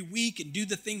every week and do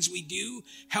the things we do,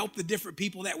 help the different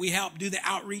people that we help, do the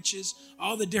outreaches,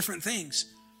 all the different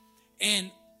things.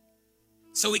 And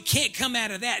so it can't come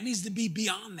out of that. It needs to be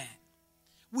beyond that.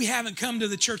 We haven't come to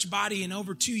the church body in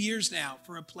over 2 years now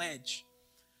for a pledge.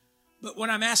 But what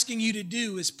I'm asking you to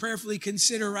do is prayerfully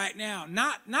consider right now,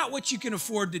 not what you can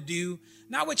afford to do,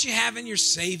 not what you have in your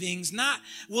savings, not,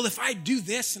 well, if I do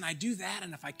this and I do that,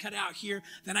 and if I cut out here,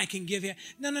 then I can give you.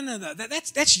 No.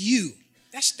 That's you.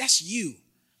 That's you.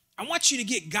 I want you to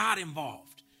get God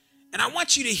involved. And I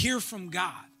want you to hear from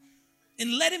God.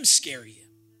 And let him scare you.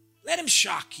 Let him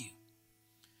shock you.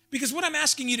 Because what I'm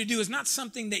asking you to do is not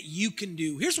something that you can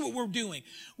do. Here's what we're doing.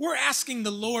 We're asking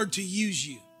the Lord to use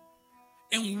you.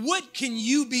 And what can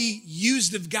you be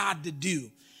used of God to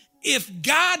do? If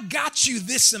God got you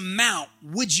this amount,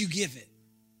 would you give it?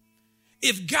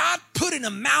 If God put an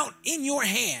amount in your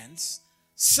hands,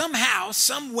 somehow,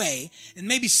 some way, and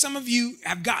maybe some of you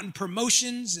have gotten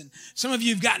promotions and some of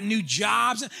you have gotten new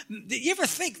jobs. Do you ever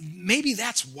think maybe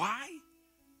that's why?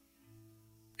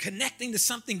 Connecting to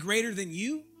something greater than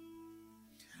you?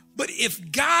 But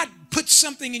if God puts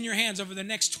something in your hands over the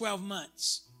next 12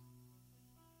 months,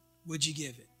 would you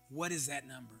give it? What is that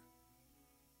number?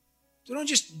 So don't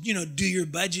just, do your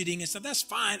budgeting and stuff. That's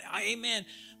fine. Amen.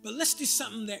 But let's do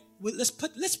something that, let's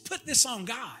put this on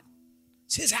God.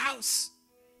 It's his house.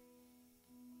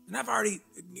 And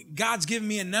God's given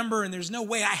me a number, and there's no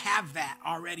way I have that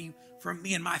already for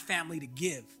me and my family to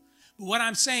give. But what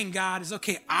I'm saying, God, is,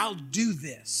 okay, I'll do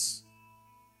this,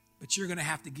 but you're going to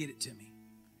have to get it to me.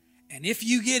 And if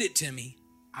you get it to me,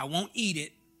 I won't eat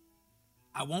it.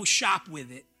 I won't shop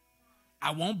with it.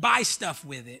 I won't buy stuff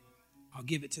with it. I'll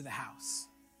give it to the house.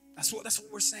 That's what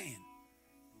we're saying.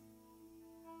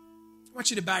 I want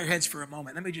you to bow your heads for a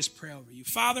moment. Let me just pray over you.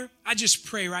 Father, I just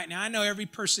pray right now. I know every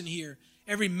person here,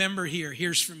 every member here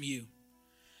hears from you.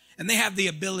 And they have the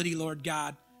ability, Lord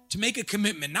God, to make a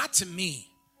commitment, not to me,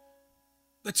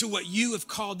 but to what you have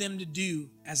called them to do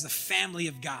as the family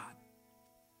of God.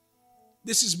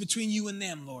 This is between you and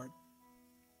them, Lord.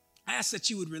 I ask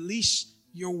that you would release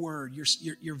your word,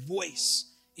 your voice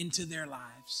into their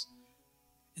lives,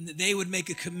 and that they would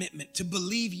make a commitment to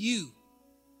believe you,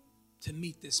 to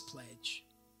meet this pledge,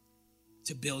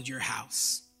 to build your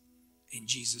house. In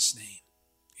Jesus' name,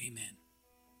 amen.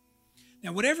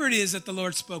 Now, whatever it is that the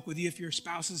Lord spoke with you, if your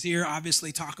spouse is here,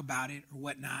 obviously talk about it or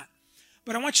whatnot.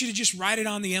 But I want you to just write it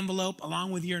on the envelope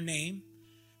along with your name,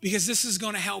 because this is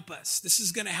going to help us. This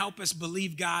is going to help us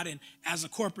believe God, and as a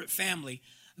corporate family,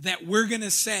 that we're going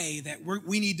to say that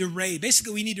we need to raise.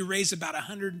 Basically, we need to raise about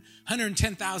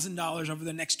 $110,000 over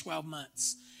the next 12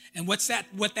 months. And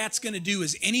what that's going to do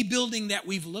is any building that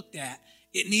we've looked at,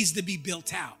 it needs to be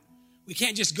built out. We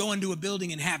can't just go into a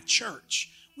building and have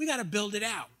church. We got to build it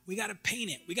out. We got to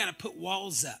paint it. We got to put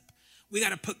walls up. We got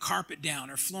to put carpet down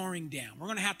or flooring down. We're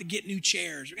going to have to get new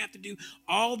chairs. We're going to have to do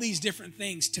all these different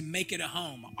things to make it a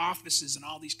home, offices and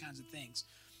all these kinds of things.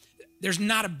 There's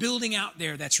not a building out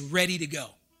there that's ready to go.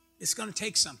 It's going to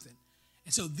take something.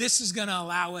 And so this is going to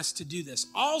allow us to do this.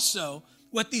 Also,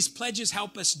 what these pledges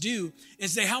help us do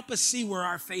is they help us see where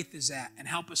our faith is at and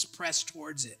help us press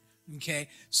towards it, okay?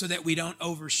 So that we don't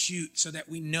overshoot, so that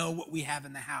we know what we have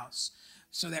in the house,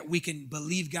 so that we can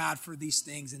believe God for these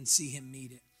things and see him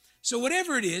meet it. So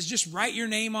whatever it is, just write your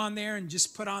name on there and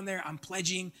just put on there, I'm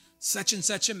pledging such and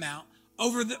such amount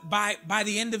by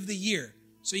the end of the year.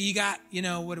 So you got,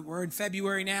 we're in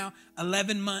February now,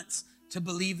 11 months to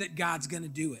believe that God's going to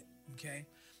do it, okay?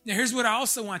 Now, here's what I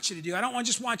also want you to do. I don't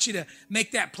just want you to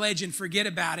make that pledge and forget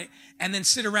about it and then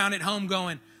sit around at home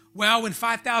going, well, when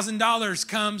 $5,000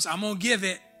 comes, I'm going to give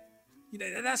it.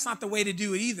 That's not the way to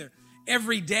do it either.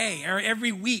 Every day or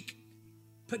every week,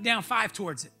 put down $5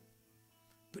 towards it.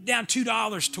 Put down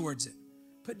 $2 towards it.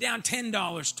 Put down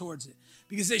 $10 towards it.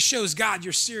 Because it shows God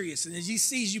you're serious. And as he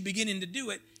sees you beginning to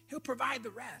do it, he'll provide the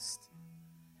rest.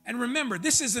 And remember,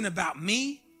 this isn't about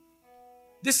me.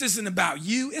 This isn't about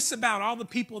you. It's about all the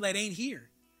people that ain't here.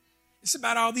 It's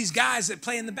about all these guys that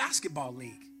play in the basketball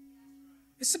league.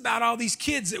 It's about all these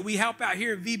kids that we help out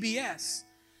here at VBS.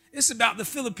 It's about the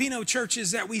Filipino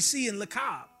churches that we see in Le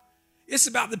Cab. It's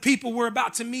about the people we're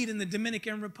about to meet in the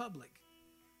Dominican Republic.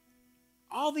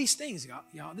 All these things,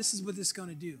 y'all, this is what this is going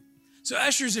to do. So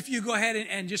ushers, if you go ahead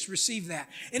and just receive that.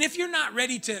 And if you're not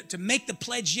ready to make the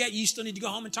pledge yet, you still need to go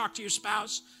home and talk to your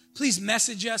spouse. Please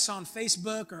message us on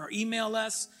Facebook or email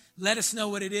us. Let us know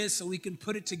what it is so we can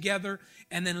put it together.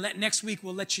 And then next week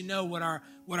we'll let you know what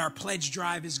our pledge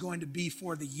drive is going to be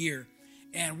for the year.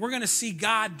 And we're going to see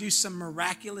God do some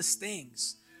miraculous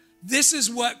things. This is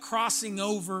what crossing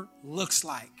over looks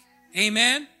like.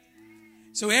 Amen?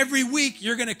 So every week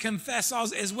you're going to confess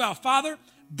as well. Father,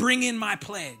 bring in my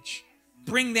pledge.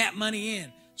 Bring that money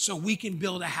in so we can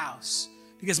build a house.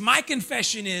 Because my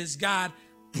confession is, God,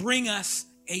 bring us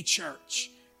a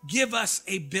church. Give us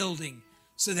a building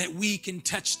so that we can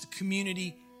touch the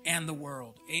community and the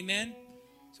world. Amen?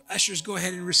 So ushers, go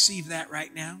ahead and receive that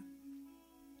right now.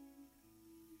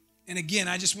 And again,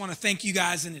 I just want to thank you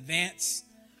guys in advance.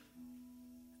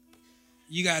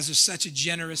 You guys are such a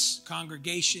generous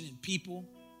congregation and people.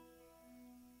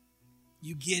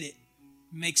 You get it.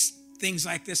 It makes things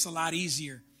like this a lot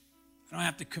easier. I don't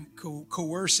have to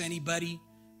coerce anybody,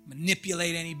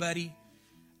 manipulate anybody.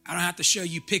 I don't have to show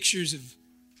you pictures of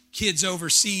kids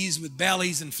overseas with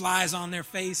bellies and flies on their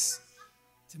face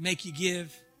to make you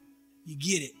give. You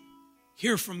get it.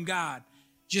 Hear from God.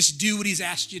 Just do what he's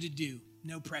asked you to do.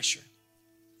 No pressure.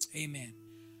 Amen.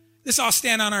 Let's all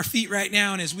stand on our feet right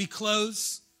now, and as we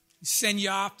close, send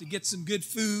you off to get some good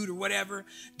food or whatever.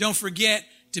 Don't forget,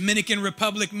 Dominican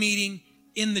Republic meeting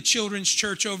in the children's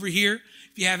church over here.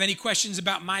 If you have any questions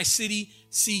about my city,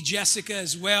 see Jessica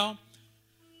as well.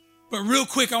 But real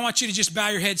quick, I want you to just bow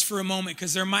your heads for a moment,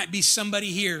 because there might be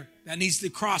somebody here that needs to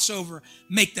cross over,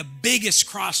 make the biggest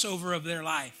crossover of their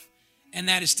life. And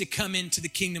that is to come into the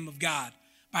kingdom of God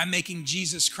by making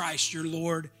Jesus Christ your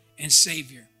Lord and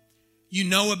Savior. You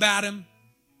know about him.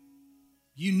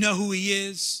 You know who he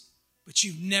is, but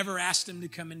you've never asked him to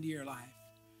come into your life.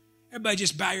 Everybody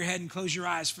just bow your head and close your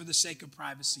eyes for the sake of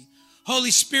privacy.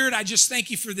 Holy Spirit, I just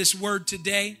thank you for this word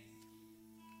today.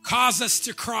 Cause us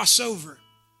to cross over.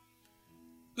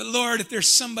 But Lord, if there's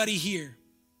somebody here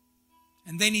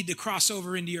and they need to cross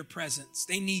over into your presence,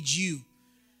 they need you.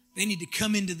 They need to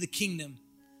come into the kingdom.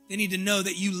 They need to know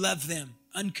that you love them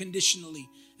unconditionally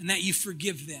and that you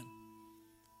forgive them.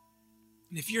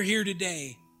 And if you're here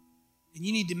today and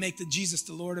you need to make Jesus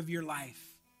the Lord of your life,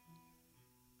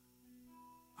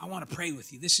 I want to pray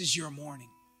with you. This is your morning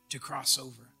to cross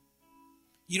over.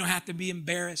 You don't have to be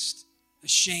embarrassed,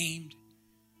 ashamed.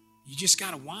 You just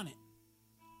got to want it.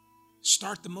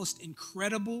 Start the most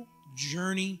incredible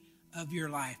journey of your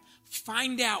life.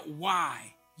 Find out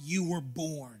why you were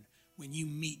born when you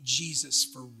meet Jesus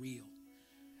for real.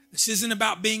 This isn't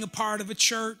about being a part of a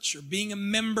church or being a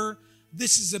member.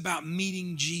 This is about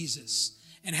meeting Jesus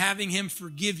and having him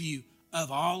forgive you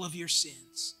of all of your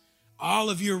sins, all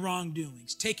of your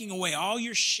wrongdoings, taking away all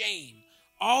your shame,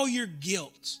 all your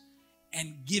guilt,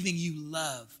 and giving you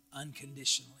love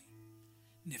unconditionally.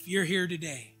 And if you're here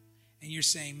today and you're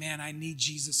saying, man, I need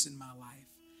Jesus in my life,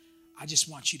 I just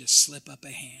want you to slip up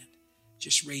a hand.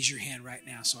 Just raise your hand right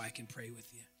now so I can pray with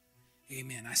you.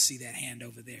 Amen. I see that hand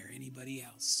over there. Anybody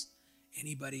else?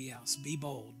 Anybody else? Be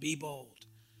bold. Be bold.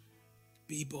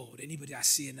 Be bold. Anybody? I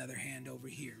see another hand over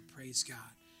here. Praise God.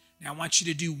 Now I want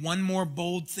you to do one more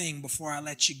bold thing before I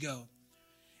let you go.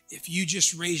 If you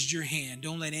just raised your hand,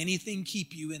 don't let anything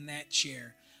keep you in that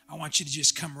chair. I want you to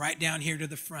just come right down here to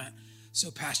the front.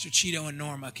 so Pastor Cheeto and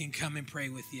Norma can come and pray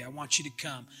with you. I want you to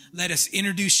come. Let us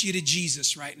introduce you to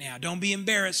Jesus right now. Don't be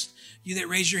embarrassed. You that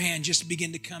raise your hand, just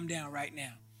begin to come down right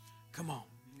now. Come on,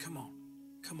 come on,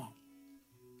 come on.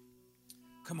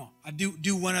 Come on. I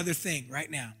do one other thing right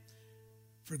now.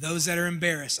 For those that are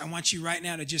embarrassed, I want you right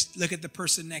now to just look at the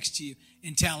person next to you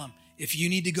and tell them, if you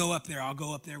need to go up there, I'll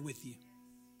go up there with you.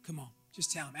 Come on.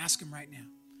 Just tell them. Ask them right now.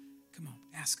 Come on.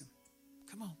 Ask them.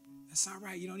 Come on. That's all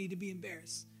right. You don't need to be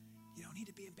embarrassed. You don't need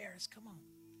to be embarrassed. Come on.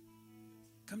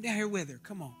 Come down here with her.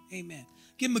 Come on. Amen.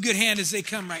 Give them a good hand as they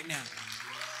come right now.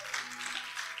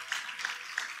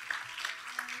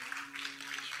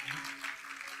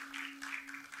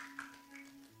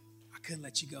 I couldn't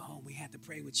let you go home. We had to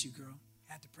pray with you, girl.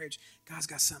 Had to pray with you. God's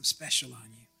got something special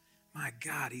on you. My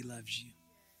God, he loves you.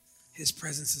 His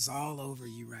presence is all over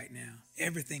you right now.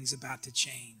 Everything's about to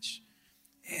change.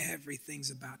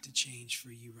 Everything's about to change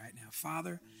for you right now.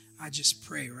 Father, I just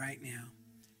pray right now,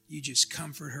 you just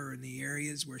comfort her in the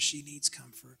areas where she needs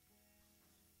comfort.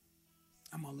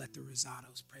 I'm going to let the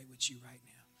Rosados pray with you right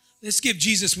now. Let's give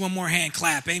Jesus one more hand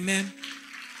clap. Amen.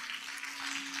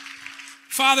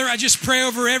 Father, I just pray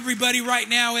over everybody right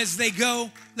now as they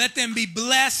go. Let them be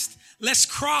blessed. Let's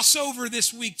cross over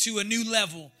this week to a new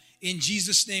level. In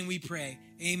Jesus' name we pray.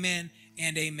 Amen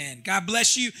and amen. God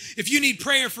bless you. If you need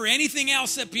prayer for anything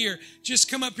else up here, just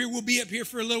come up here. We'll be up here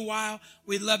for a little while.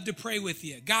 We'd love to pray with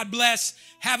you. God bless.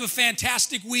 Have a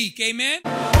fantastic week. Amen.